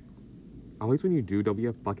 At least when you do, don't be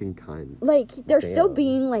a fucking cunt. like, they're still Damn.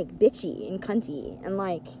 being, like, bitchy and cunty. And,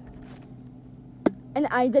 like... And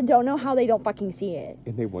I don't know how they don't fucking see it.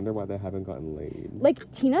 And they wonder why they haven't gotten laid. Like,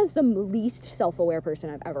 Tina's the least self-aware person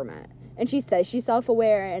I've ever met. And she says she's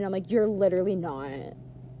self-aware, and I'm like, you're literally not.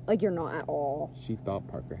 Like, you're not at all. She thought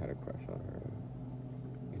Parker had a crush on her.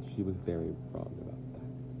 And she was very wrong about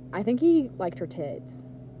that. I think he liked her tits.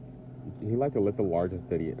 He liked Alyssa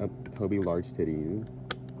Toby large titties.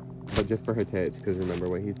 But just for her tits, because remember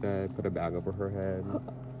what he said? Put a bag over her head.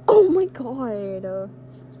 Oh my god.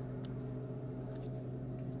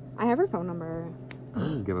 I have her phone number. I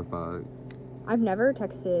don't give a fuck. I've never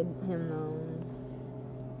texted him, though.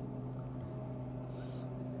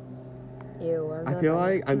 Ew. I feel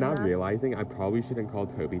like I'm not realizing I probably shouldn't call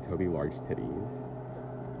Toby large titties.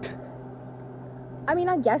 I mean,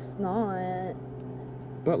 I guess not.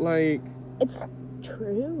 But like, It's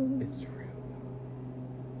true. it's true.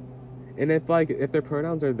 And if their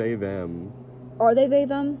pronouns are they them, Are they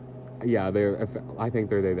them? yeah, I think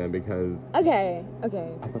they're they them because Okay. I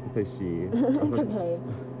was about to say she. It's okay.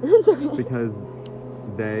 It's okay. Because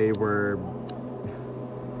they were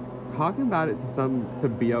talking about it to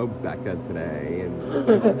B.O. Becca today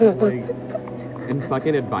and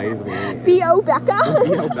fucking advised me. B.O. Becca?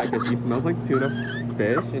 B.O. Becca, she smells like tuna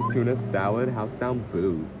fish and tuna salad, house down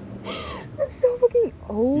boots. That's so fucking...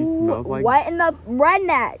 Oh, She smells like- what in the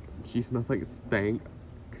redneck? She smells like stank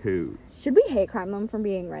cooch. Should we hate crime them for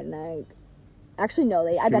being redneck? Actually, no,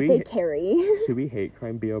 I Should bet we- they carry. Should we hate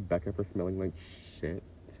crime B.O. Becca for smelling like shit?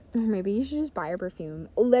 Maybe you should just buy her perfume.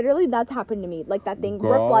 Literally, that's happened to me. Like that thing, Girl.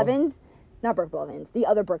 Brooke Blevins. Not Brooke Blevins. The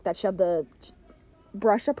other Brooke that shoved the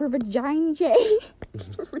brush up her vagina.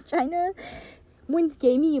 Her vagina. Once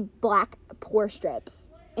gave me black pore strips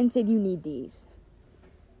and said, you need these.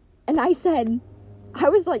 And I said, I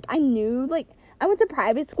was like, I knew, like, I went to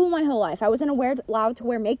private school my whole life. I wasn't allowed to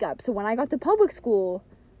wear makeup. So when I got to public school,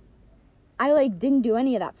 I, like, didn't do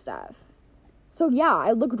any of that stuff. So, yeah,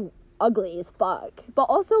 I looked ugly as fuck. But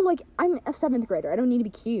also, like, I'm a 7th grader. I don't need to be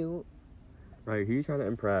cute. Right, who you trying to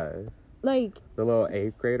impress? Like, The little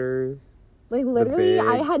 8th graders? Like, literally,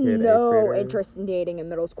 I big had kid no egg fritter. interest in dating in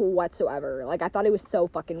middle school whatsoever. Like, I thought it was so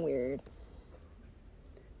fucking weird.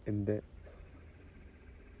 And then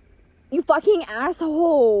You fucking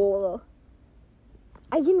asshole.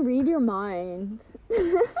 I can read your mind.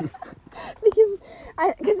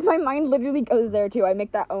 Because my mind literally goes there too. I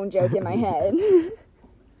make that own joke in my head.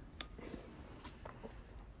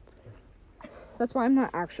 That's why I'm not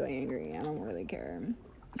actually angry. I don't really care.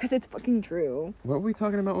 Because it's fucking true. what were we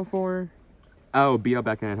talking about before? Oh, B.O.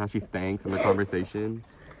 Becca and how she stanks in the conversation.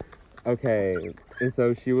 Okay, and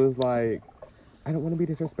so she was like, I don't want to be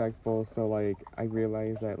disrespectful, so like I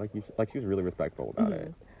realized that like she was really respectful about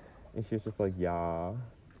it, and she was just like, yeah,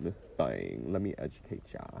 Miss Thing, let me educate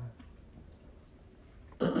y'all.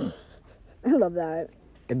 I love that.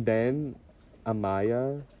 And then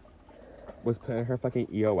Amaya was putting her fucking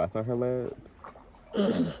EOS on her lips.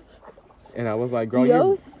 And I was like, girl,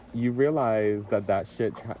 EOS? you realize that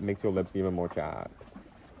shit makes your lips even more chapped.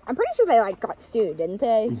 I'm pretty sure they, like, got sued, didn't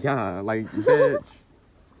they? Yeah, like, bitch,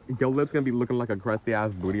 your lips gonna be looking like a crusty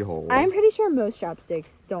ass booty hole. I'm pretty sure most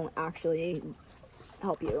chapsticks don't actually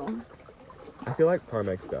help you. I feel like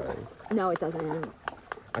Carmex does. No, it doesn't.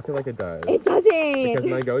 I feel like it does. It doesn't. Because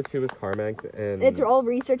my go-to is Carmex, and It's all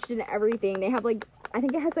researched and everything. They have, like, I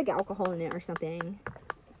think it has, like, alcohol in it or something.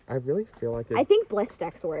 I really feel like it. I think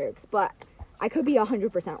Blistex works, but I could be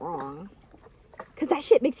 100% wrong. Because that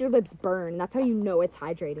shit makes your lips burn. That's how you know it's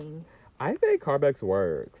hydrating. I think Carmex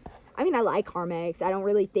works. I mean, I like Carmex. I don't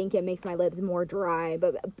really think it makes my lips more dry,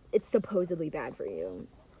 but it's supposedly bad for you.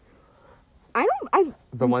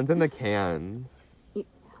 The ones in the can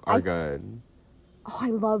are good. Oh, I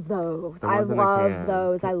love those. The I ones in the love can.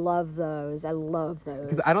 those. I love those. I love those.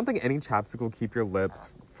 Because I don't think any chapstick will keep your lips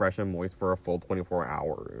fresh and moist for a full 24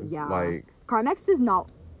 hours. Yeah. Like, Carmex is not.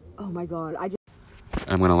 Oh my god.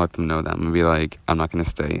 I'm gonna let them know that. I'm gonna be like, I'm not gonna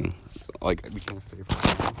stay. Like, we can't stay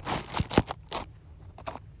for now.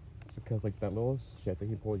 Because, like, that little shit that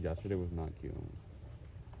he pulled yesterday was not cute.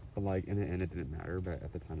 But, like, in the end, it didn't matter, but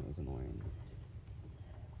at the time, it was annoying.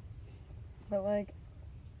 But like,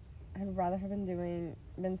 I'd rather have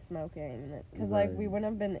been smoking, because like we Right.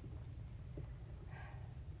 wouldn't have been.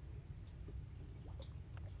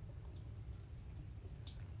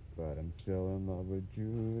 But I'm still in love with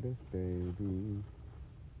Judas, baby.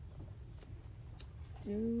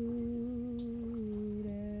 Judas,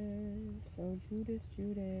 oh Judas,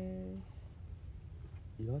 Judas.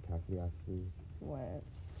 You know what Cassidy asked me? What?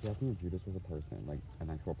 She asked me if Judas was a person, like, an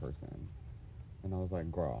actual person. And I was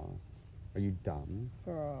like, girl, are you dumb?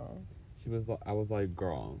 Girl. I was like,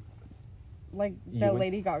 girl. Like You that went-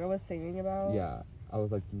 Lady Gaga was singing about? Yeah. I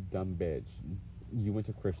was like, you dumb bitch. You went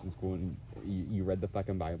to Christian school and you read the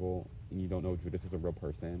fucking Bible and you don't know Judas is a real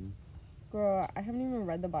person. Girl, I haven't even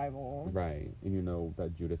read the Bible. Right. And you know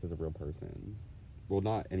that Judas is a real person. Well,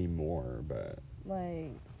 not anymore, but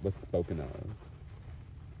Like, was spoken of.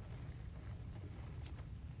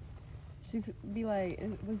 she's be like,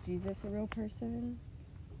 was Jesus a real person?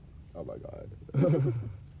 Oh my god.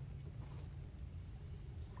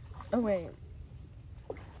 Oh wait.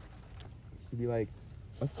 She'd be like,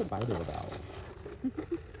 what's the Bible about?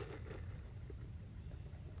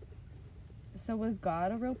 So was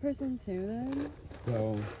God a real person too then?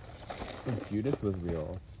 So, if Judas was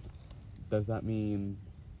real, does that mean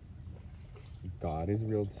God is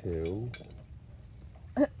real too?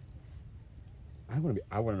 I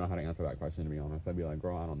wouldn't know how to answer that question, to be honest. I'd be like,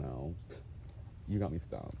 girl, I don't know. You got me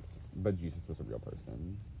stumped. But Jesus was a real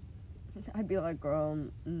person. I'd be like, girl,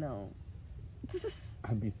 no.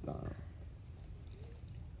 I'd be stumped.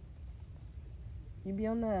 You'd be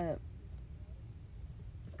on that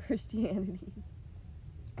Christianity.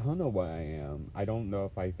 I don't know what I am. I don't know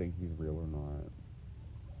if I think he's real or not.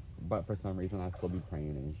 But for some reason, I still be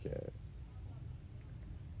praying and shit.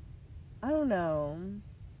 I don't know.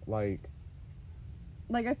 Like,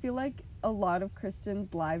 Like, I feel like a lot of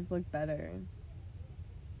Christians' lives look better.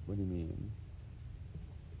 what do you mean?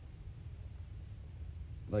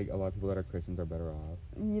 Like, a lot of people that are Christians are better off.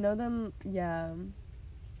 You know them? Yeah.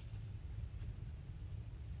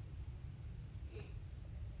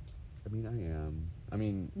 I mean, I am. I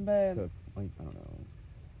mean, But like, I don't know.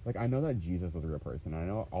 Like, I know that Jesus was a real person. I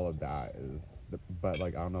know all of that is, but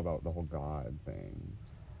like, I don't know about the whole God thing.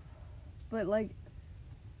 like,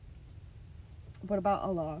 what about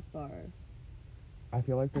Allah Akbar? I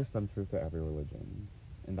feel like there's some truth to every religion,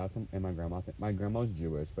 and that's and my grandma. My grandma's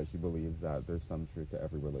Jewish, but she believes that there's some truth to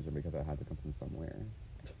every religion because it had to come from somewhere.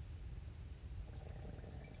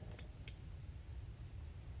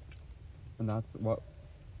 And that's what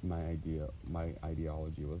my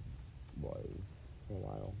ideology was for a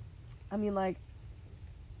while. I mean, like,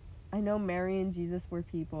 I know Mary and Jesus were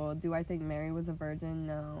people. Do I think Mary was a virgin?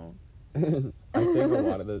 No. I think a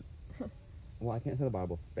lot of the. Well, I can't say the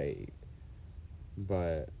Bible's fake,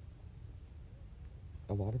 but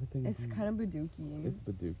a lot of the things. It's kind of badooky. It's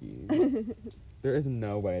badooky. There is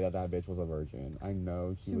no way that bitch was a virgin. I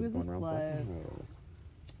know she was was a going around slut. fucking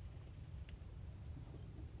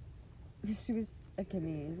her. She was a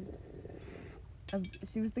Kimmy.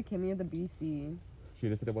 She was the Kimmy of the BC. She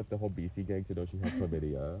just did what the whole BC gig to know she had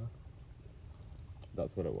chlamydia.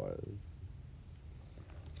 That's what it was.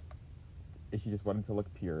 And she just wanted to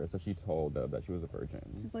look pure, so she told them that she was a virgin.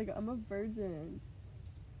 She's like, I'm a virgin.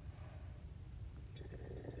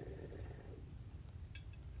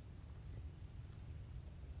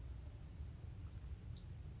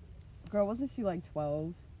 Girl, wasn't she like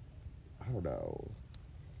 12 I don't know.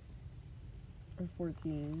 or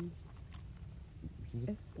 14? She's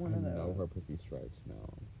It's one I of know those. her pussy stretched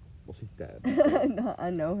now. Well, she's dead. No, I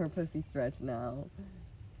know her pussy stretch now.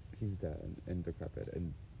 She's dead and decrepit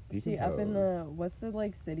and She up in decomposed. the, what's the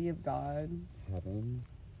like city of God? Heaven.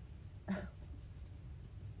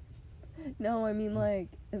 No, I mean like,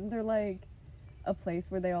 isn't there like a place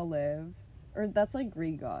where they all live? Or that's like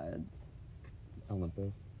Greek gods.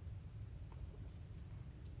 Olympus.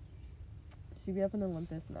 She'd be up in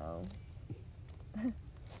Olympus now.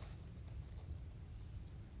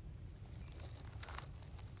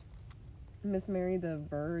 Miss Mary the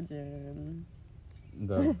Virgin.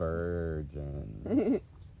 The Virgin.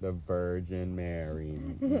 The Virgin Mary.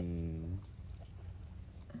 Mm.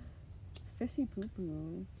 Fishy poo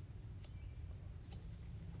poo.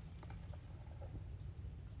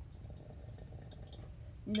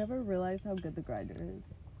 You never realize how good the grinder is.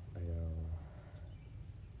 I know.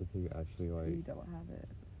 Until you actually You like. don't have it.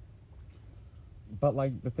 But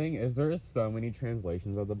like the thing is, there is so many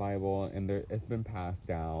translations of the Bible, and it's been passed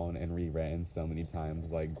down and rewritten so many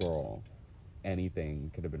times. Like, girl,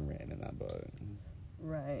 anything could have been written in that book.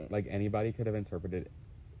 Right. Like anybody could have interpreted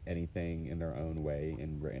anything in their own way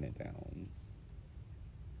and written it down.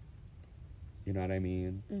 You know what I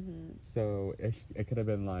mean? Mm-hmm. So it could have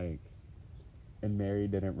been like, and Mary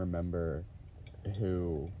didn't remember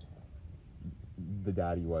who the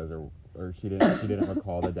daddy was, or she didn't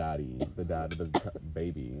recall the dad of the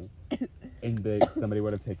baby, and somebody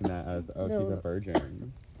would have taken that as, oh, she's No. a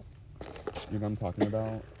virgin. You know what I'm talking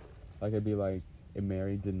about? Like it'd be like, and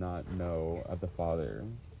Mary did not know of the father,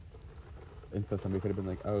 and so somebody could have been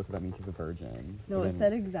like, oh, so that means she's a virgin. No, And it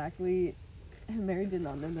said exactly. Mary did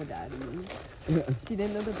not know the daddy. then- She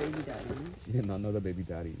didn't know the baby daddy. She did not know the baby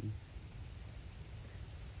daddy.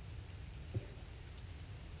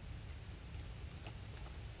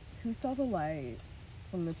 Who saw the light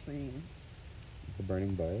from the tree? The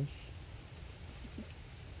burning bush.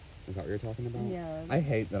 Is that what you're talking about? Yeah. I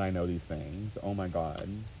hate that I know these things. Oh my god.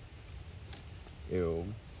 Ew.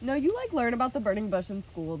 No, you like learn about the burning bush in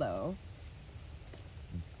school though.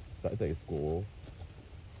 Sunday school.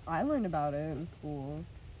 I learned about it in school.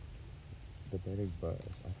 The burning bush.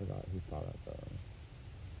 I forgot who saw that though.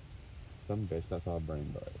 Some bitch that saw a burning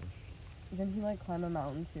bush. Didn't he like climb a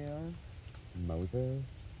mountain too? Moses?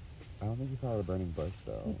 I don't think he saw the burning bush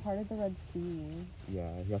He though. parted the Red Sea. Yeah,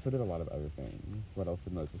 he also did a lot of other things. What else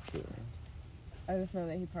did Moses do? I just know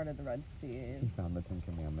that he parted the Red Sea. He found the Ten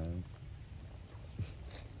Commandments.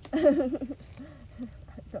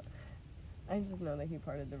 I just know that he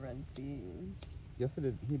parted the Red Sea. Yes,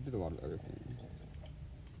 he did a lot of other things.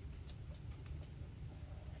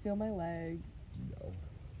 Feel my legs. No.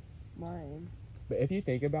 Mine. But if you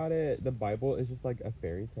think about it, the Bible is just like a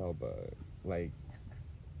fairy tale book. Like,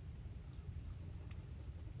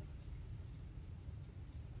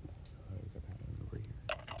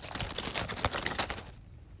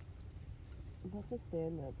 You have to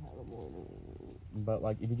stand up, paddleboard. but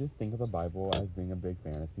like, if you just think of the Bible as being a big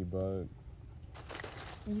fantasy book,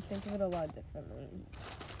 You think of it a lot differently.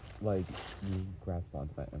 like, you grasp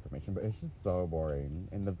onto that information, but it's just so boring.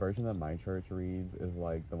 And the version that my church reads is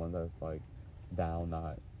like the one that's like, thou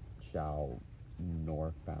not shall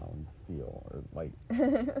nor found steal, or like,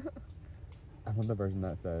 I want the version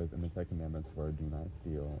that says in the Ten Commandments were do not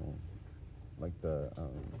steal, like the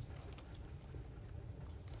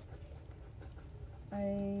I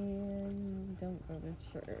don't go to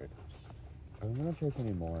church. I don't go to church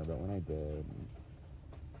anymore, but when I did,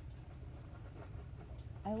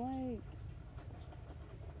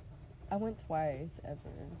 I went twice ever.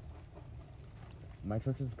 my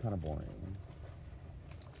church is kind of boring.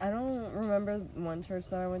 I don't remember one church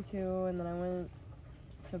that I went to, and then I went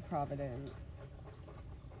to Providence.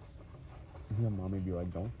 Your mommy be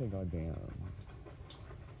like, don't say goddamn.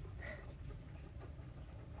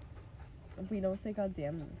 We don't say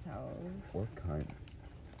goddamn in this house. Or cunt.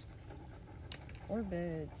 Or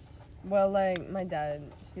bitch. Well, like, my dad,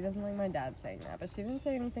 she doesn't like my dad saying that, but she didn't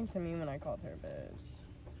say anything to me when I called her bitch.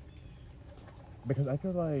 Because I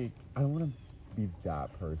feel like I don't want to be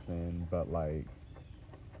that person, but like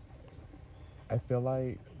I feel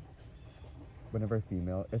like whenever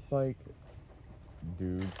female, it's like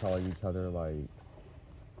dudes calling each other like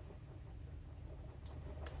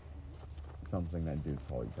something that dudes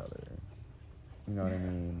call each other. You know what I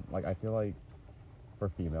mean? Like I feel like for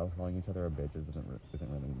females calling each other a bitch isn't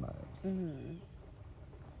really much. Mm-hmm.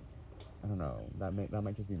 I don't know. That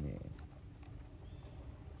might just be me.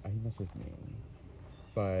 I think that's just me.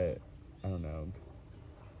 But I don't know.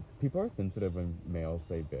 People are sensitive when males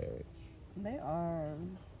say bitch. They are.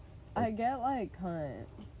 I get, like, cunt.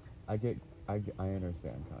 I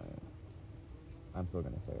understand kind. I'm still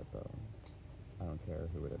gonna say it though. I don't care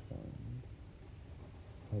who it offends.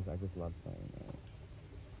 Because I just love saying it.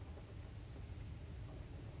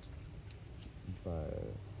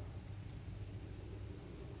 But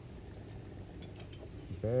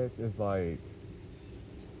bitch is like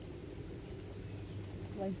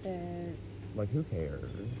Bitch. like who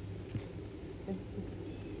cares? It's just,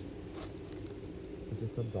 It's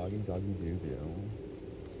just some doggy do.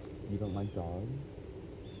 You don't like dogs?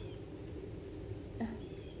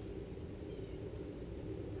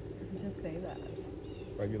 just say that.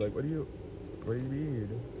 I'd be like, what do you need?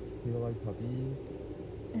 Do you like puppies?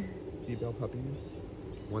 Female puppies?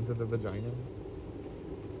 Ones in the vagina?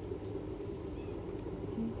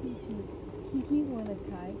 Kiki want a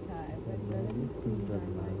kai kai, but none of these queens are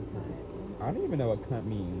my type. I don't even know what cunt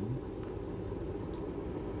means.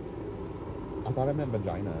 I thought it meant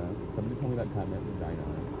vagina. Somebody told me that cunt meant vagina.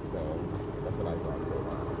 So that's what I thought for a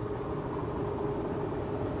while.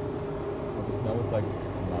 I just know it's like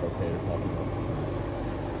not okay to call people cunt.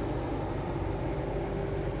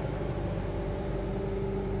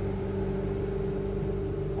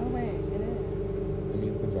 Oh wait, it is. It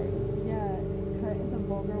means vagina? Yeah, cunt is a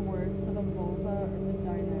vulgar word for the vulva or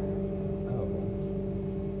vagina. Oh.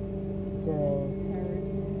 Girl.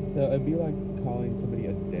 Parody. So it'd be like calling somebody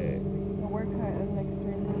a dick. The word cunt is an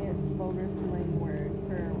extremely vulgar slang word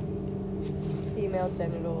for female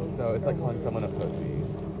genitals. So it's for like calling women. someone a pussy.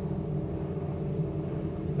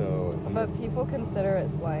 So But people consider it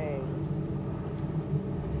slang.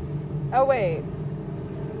 Oh wait.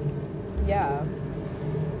 Yeah.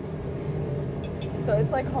 So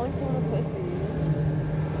it's like calling someone a pussy.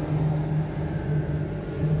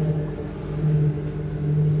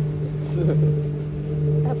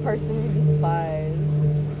 A person you despise.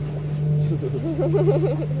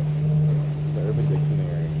 The Urban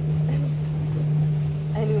Dictionary.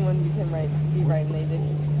 Anyone you can be writing they did.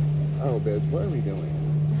 Oh, bitch, what are we doing?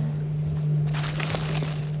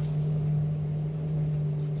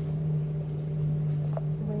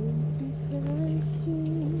 Waves be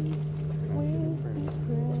crashing. Waves be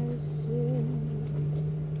crashing.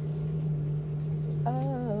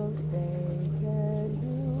 Oh, say can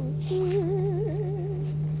you hear?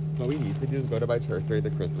 What we need to do is go to my church during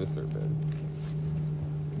the Christmas service.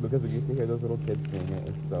 Because we used to hear those little kids sing it.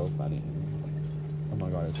 It's so funny. Oh my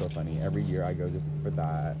god, it's so funny. Every year I go just for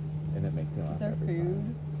that, and it makes me laugh Is there every food?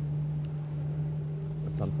 time.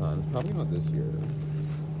 But sometimes, probably not this year.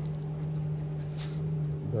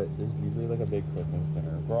 But there's usually like a big Christmas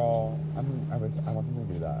dinner. Girl, I want them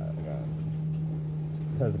to do that again.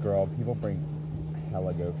 Because girl, people bring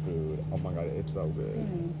hella good food. Oh my god, it's so They good.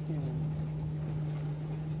 need to.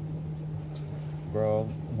 Girl,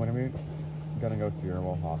 when are we gonna go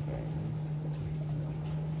funeral hopping?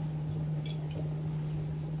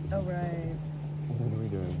 Oh, right. When are we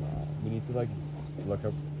doing that? We need to like look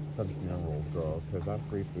up some funerals, girl, because that's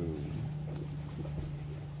free food.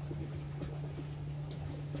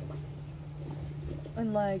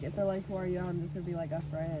 And like, if they're like, who are you? I'm just gonna be like a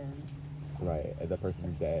friend. Right, and the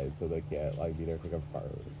person's dead, so they can't like be there to go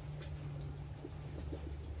first.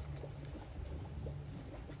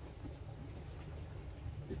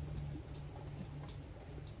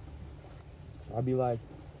 I'd be like,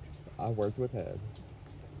 I worked with him.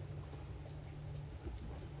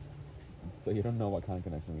 So you don't know what kind of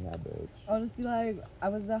connection we had, bitch. I'll just be like, I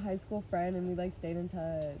was a high school friend and we like stayed in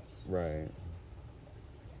touch. Right.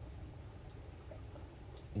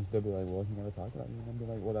 And she'll be like, well, he never talked about you. And I'd be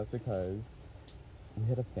like, well, that's because we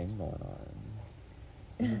had a thing going on.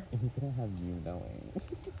 And he couldn't have you knowing.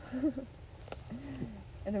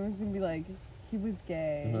 And everyone's gonna be like, he was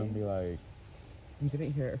gay. And I'd be like, you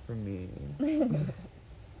didn't hear it from me.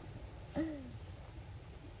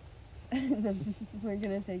 And then we're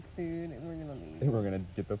gonna take food and we're gonna leave. And we're gonna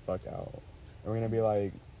get the fuck out. And we're gonna be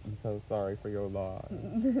like, I'm so sorry for your loss.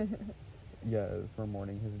 Yes, we're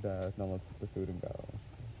mourning his death. Now let's get the food and go.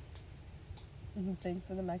 Thanks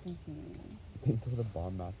for the mac and cheese. Thanks for the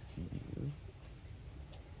bomb mac cheese.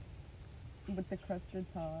 With the crusted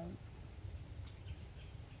top.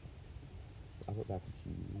 I put mac and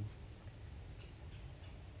cheese.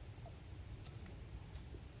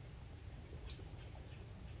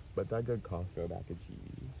 But that good Costco mac and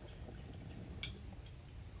cheese.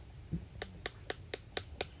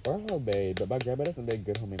 Or homemade, but my grandma doesn't make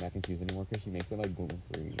good homemade mac and cheese anymore because she makes it like gluten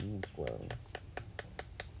free and it's gross.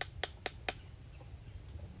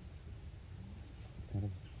 Kind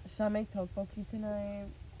of. Shall I make tteokbokki tonight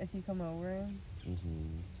if you come over?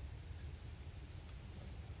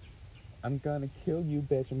 I'm gonna kill you,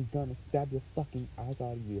 bitch. I'm gonna stab your fucking eyes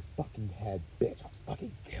out of your fucking head, bitch. I'll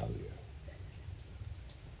fucking kill you.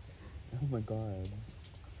 Oh my god.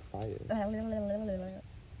 Try it.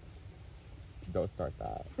 Don't start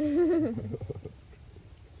that. There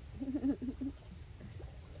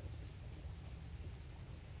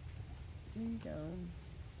you go.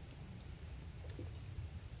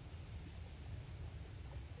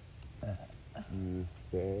 You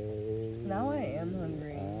say Now I am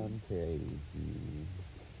hungry. I'm crazy.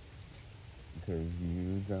 Cause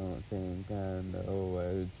you don't think I know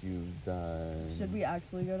what you've done. Should we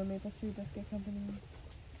actually go to Maple Street Biscuit Company?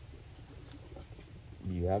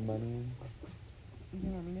 Do you have money? You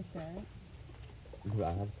want me to share? Because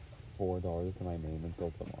I have $4 to my name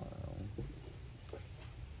until tomorrow.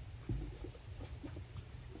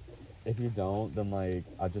 If you don't, then like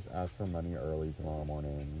I'll just ask for money early tomorrow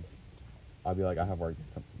morning. I'll be like, I have work.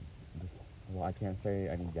 Well, I can't say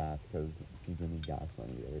I need gas because you gave me gas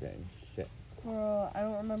money the other day. Shit. Girl, I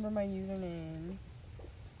don't remember my username.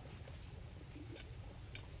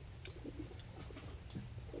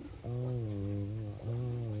 Oh,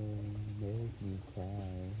 make me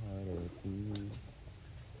cry harder, please.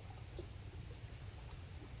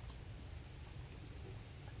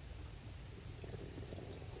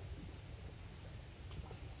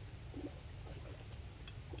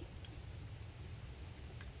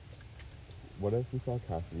 What if we saw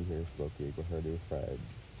Cassidy here smoking with her new friend?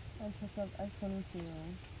 I picked up X22.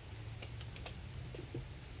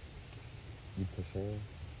 You push her?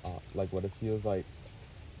 Like, what if she was like,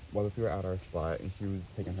 what if we were at our spot and she was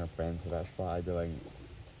taking her friend to that spot? I'd be like,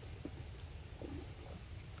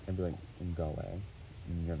 go away.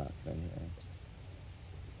 You're not staying here.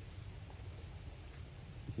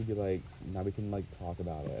 She'd be like, now we can like talk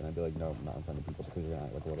about it. And I'd be like, no, not in front of people because you're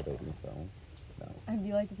not like a little baby, so no. I'd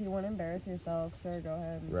be like, if you want to embarrass yourself, sure, go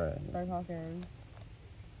ahead. Right. Start talking.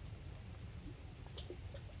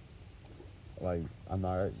 Like, I'm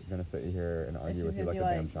not gonna sit here and And argue she's with you gonna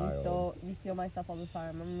like be a damn like, child. you steal my stuff all the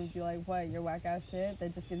time. I'm gonna be like, what, your whack ass shit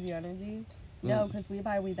that just gives you energy? No, because we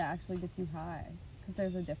buy weed that actually gets you high. Because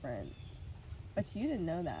there's a difference. But you didn't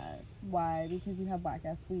know that. Why? Because you have whack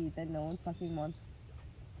ass weed that no one fucking wants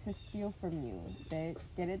to steal from you, bitch.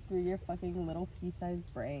 Get it through your fucking little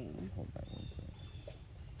pea-sized brain. Hold that one second.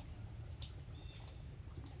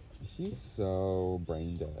 She's so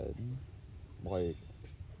brain dead. Like,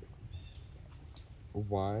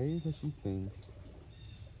 why does she think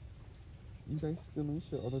you guys steal my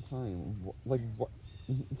shit all the time? Like, what?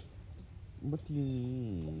 What do you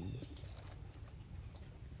mean?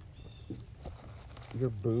 Your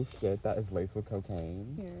booth shit that is laced with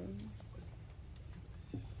cocaine? Here.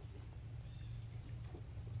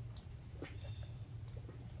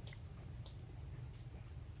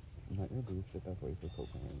 Not your booth shit that's laced with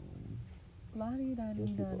cocaine.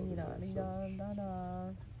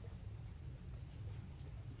 La-di-da-di-da-di-da-di-da-da-da.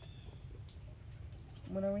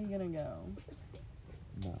 When are we gonna go?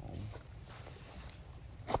 No.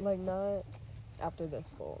 Like, not after this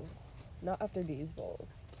bowl. Not after these bowls.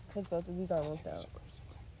 Because both of these are almost out.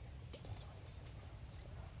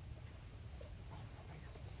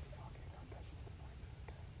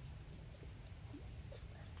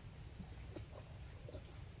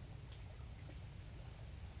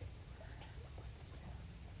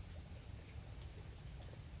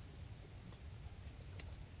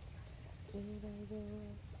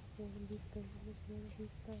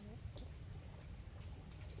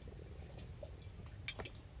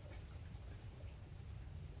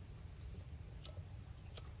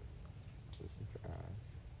 This is for Ash.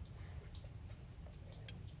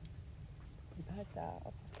 You pack that.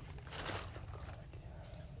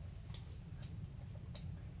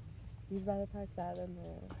 You'd rather pack that than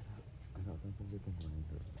this. I don't think we can bring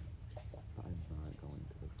her. But I'm not going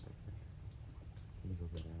to the second. Can you go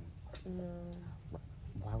get her? No.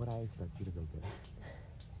 Why would I expect you to go get her?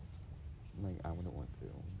 Like, I wouldn't want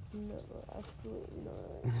to. No, absolutely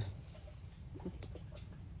not.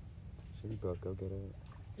 Should we both go get it?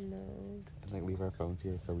 No. And, like, leave our phones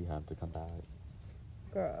here so we have to come back?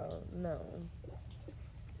 Girl, no.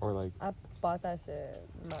 Or, like, I bought that shit.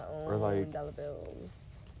 My own Or, like- dollar bills.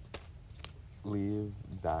 leave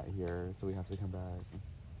that here so we have to come back?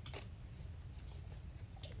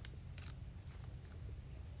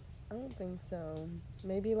 I don't think so.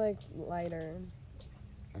 Maybe like lighter.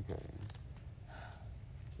 Okay.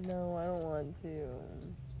 No, I don't want to.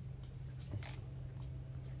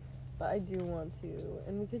 But I do want to.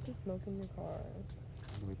 And we could just smoke in your car.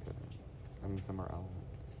 We could. I mean, somewhere else.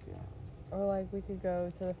 Yeah. Or like we could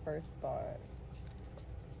go to the first spot.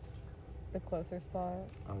 The closer spot.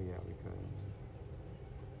 Oh, yeah, we could.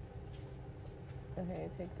 Okay,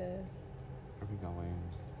 take this. Are we going?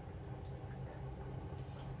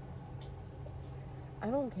 I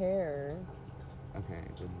don't care. Okay,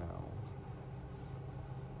 then no.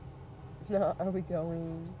 No, are we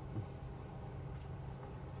going?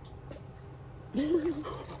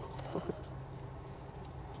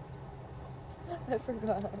 I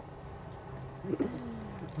forgot.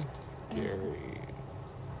 Scary.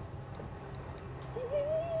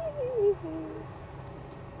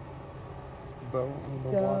 Boat on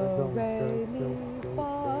the water, Do, don't re, skirt, mi, skirt, fa,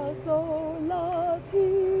 skirt. sol, la,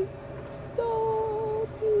 ti, do,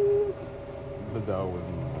 ti. The dough was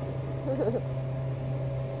mine.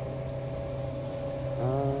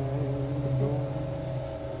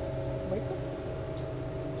 Wake up.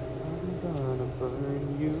 I'm gonna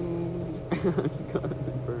burn you. I'm gonna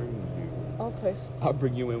burn you. I'll push. I'll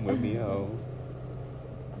bring you in with me, ho.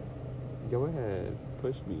 Go ahead,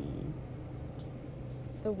 push me.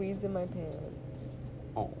 The weed's in my pants.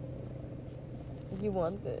 Oh, You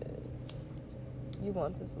want this. You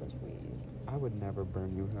want this much weed. I would never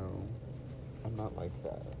burn you, ho. I'm not like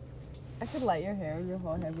that. I could light your hair and your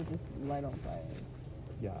whole head would just light on fire.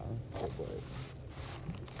 Yeah, it would.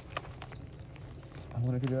 I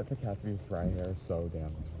wanted to do that to Cassidy's dry hair so damn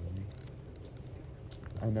bad.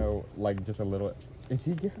 I know, like, just a little. And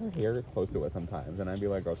she'd get her hair close to it sometimes, and I'd be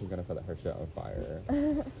like, oh, she's gonna set her shit on fire.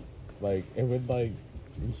 Like, it would, like,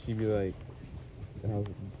 and she'd be like, and I was,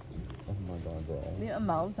 oh my god, girl. The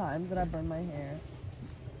amount of times that I burn my hair.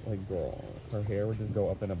 Like, girl, her hair would just go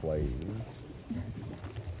up in a blaze.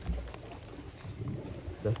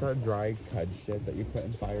 That's that dry cud shit that you put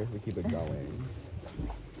in fire to keep it going.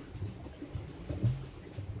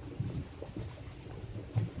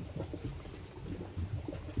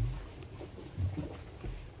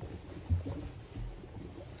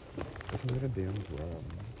 It's like a damn drum.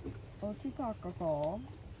 Ochikakako.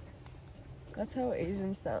 That's how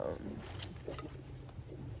Asians sound.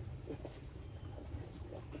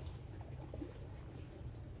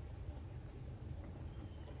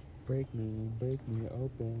 Break me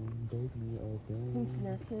open, break me open. Since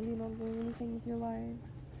you're clearly not doing anything with your life.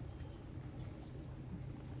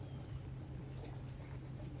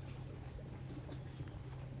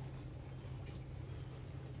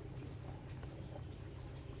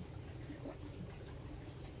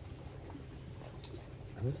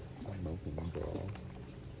 I was smoking, girl.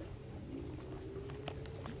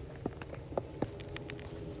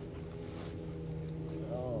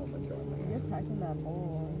 Oh my god, my You're hand. packing that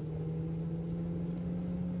bowl.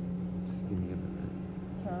 Just give me a minute.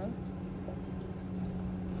 Huh?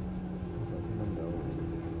 It's open my nose.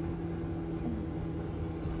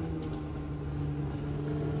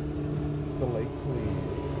 The lake,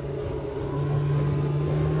 please.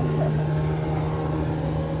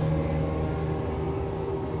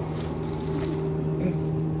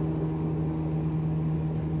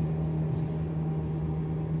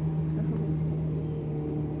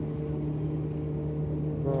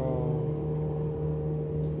 Girl.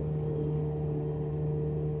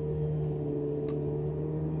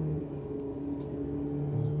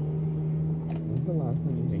 When's the last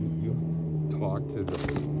time you talked to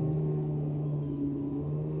Zoe? I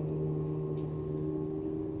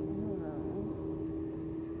don't know.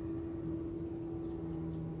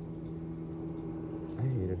 I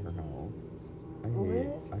hated her house. Really?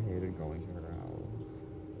 I hated going to her house.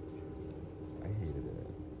 I hated it.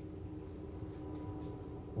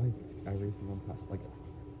 Like every single time. Like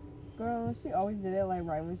Girl, she always did it like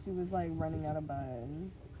right when she was like running out of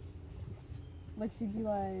bud. Like she'd be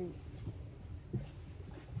like,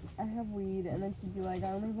 I have weed, and then she'd be like, I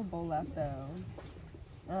only have a bowl left though.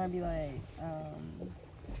 And I'd be like,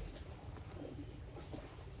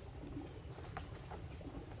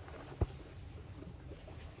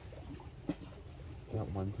 that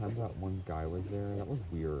one time that one guy was there, that was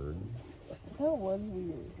weird. that was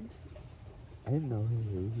weird. I didn't know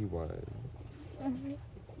who he was.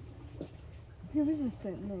 He was just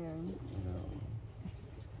sitting there. I know.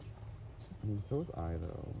 I mean, so was I,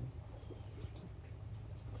 though.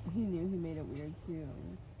 He knew he made it weird too.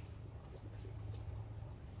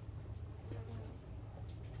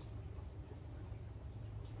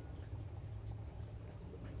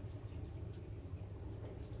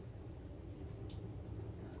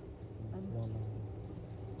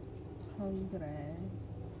 Hungry.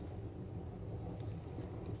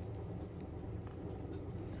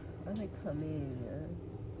 I think come in.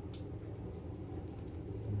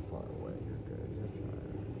 I'm far away. You're good. You're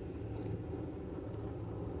tired.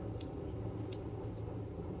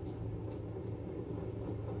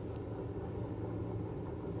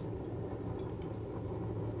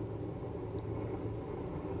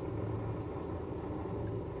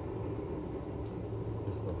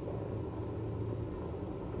 You're so far.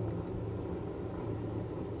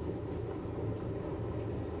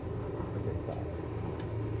 Okay, stop.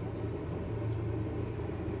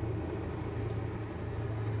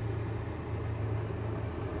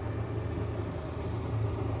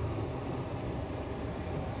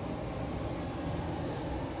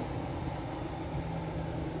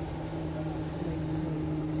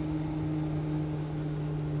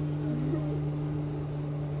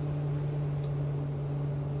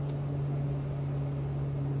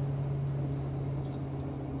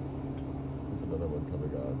 There's another one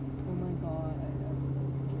coming up. Oh my god.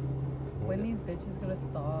 When these bitches gonna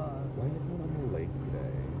stop? Why is everyone on the lake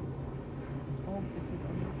today? All bitches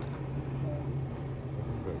on the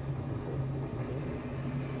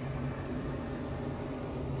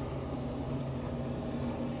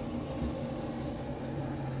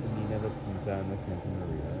Nina the Pizza and the Santa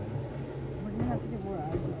Maria. We're gonna have to get more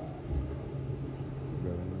eyebrows.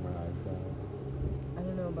 Really, my eyes out. I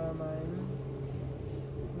don't know about mine.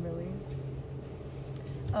 Really?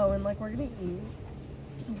 Oh, and like we're gonna eat.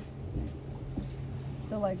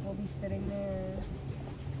 So like we'll be sitting there.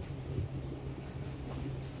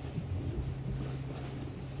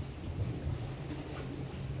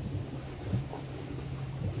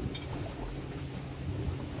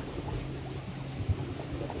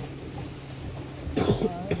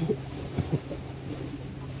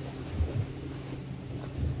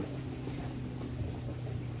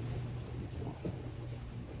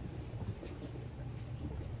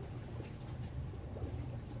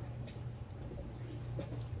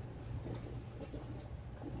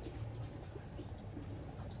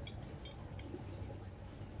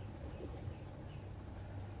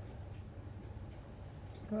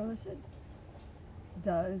 Girl, this shit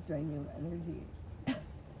does drain you of energy.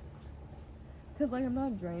 Cause like I'm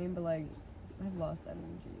not drained, but like I've lost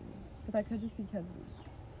energy. But that could just be because of sitting.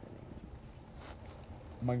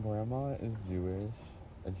 My grandma is Jewish,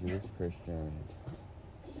 a Jewish Christian.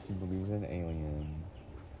 She believes in aliens.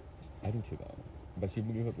 I do too, though. But she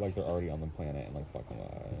believes that, like, they're already on the planet and, like, fucking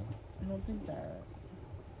lie. I don't think that.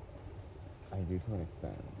 I do to an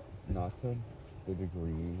extent. Not to the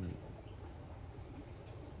degree.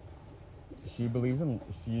 She believes in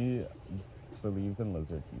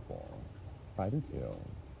lizard people. I do too.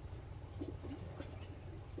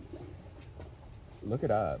 Look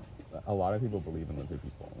it up. A lot of people believe in lizard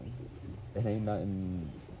people. It ain't nothing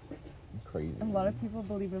crazy. A lot of people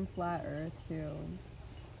believe in flat Earth too.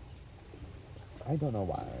 I don't know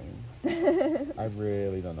why. I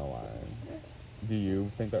really don't know why. Do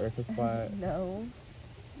you think the Earth is flat? No.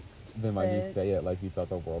 Then why do you But- say it like you thought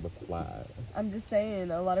the world was flat? I'm just saying,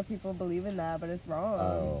 a lot of people believe in that, but it's wrong.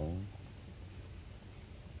 Oh.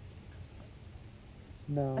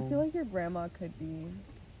 No. I feel like your grandma could be.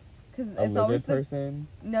 Cause a it's always lizard the person?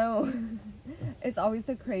 no, it's always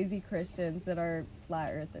the crazy Christians that are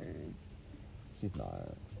flat earthers She's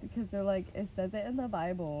not. because they're like it says it in the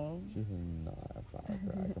Bible. She's not a flat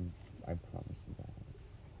earther. I promise you that.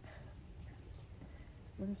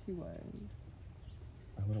 What if she was?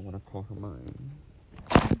 I wouldn't want to call her mine.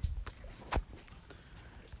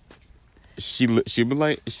 She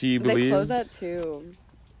They believes. close at 2.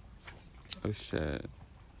 Oh shit.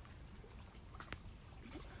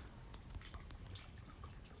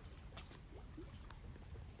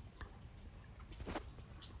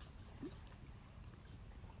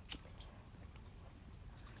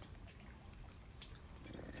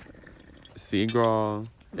 See, girl,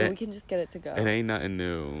 But we it, can just get it to go. it ain't nothing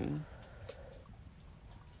new.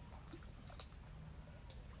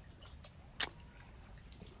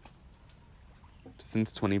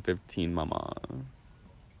 Since 2015, mama.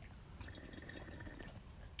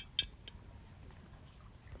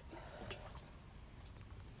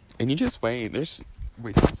 And you just wait.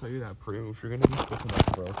 Wait till I show you that proof. You're gonna be flipping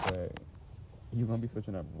up real quick. You gonna be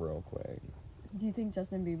switching up real quick. Do you think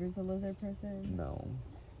Justin Bieber's a lizard person? No.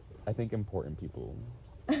 I think important people.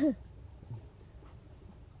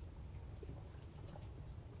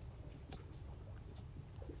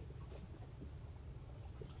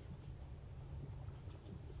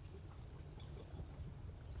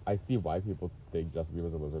 I see why people think Justin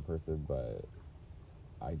Bieber's a lizard person, but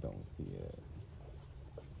I don't see it.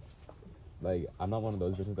 Like, I'm not one of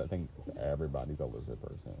those bitches that thinks everybody's a lizard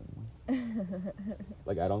person.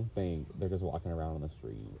 Like, I don't think they're just walking around on the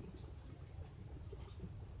street.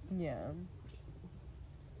 Yeah.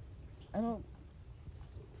 I don't.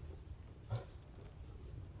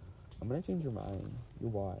 I'm gonna change your mind. You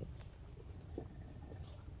watch.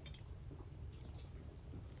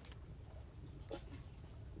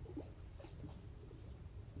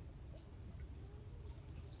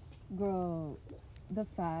 Girl, the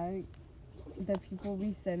fact that people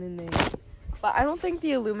be sending it. But I don't think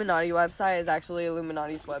the Illuminati website is actually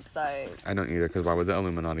Illuminati's website. I don't either, because why would the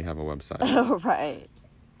Illuminati have a website? Oh, right.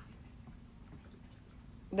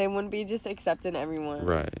 They wouldn't be just accepting everyone.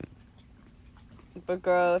 Right. But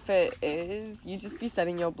girl, if it is, you just be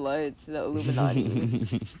sending your blood to the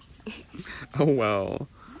Illuminati. Oh, well.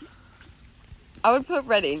 I would put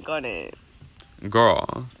red ink on it.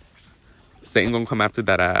 Girl. Satan gonna come after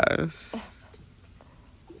that ass.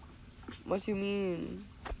 What you mean?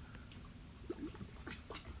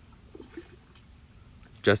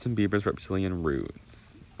 Justin Bieber's reptilian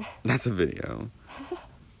roots. That's a video.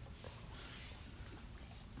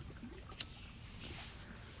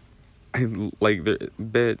 I like the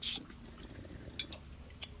bitch.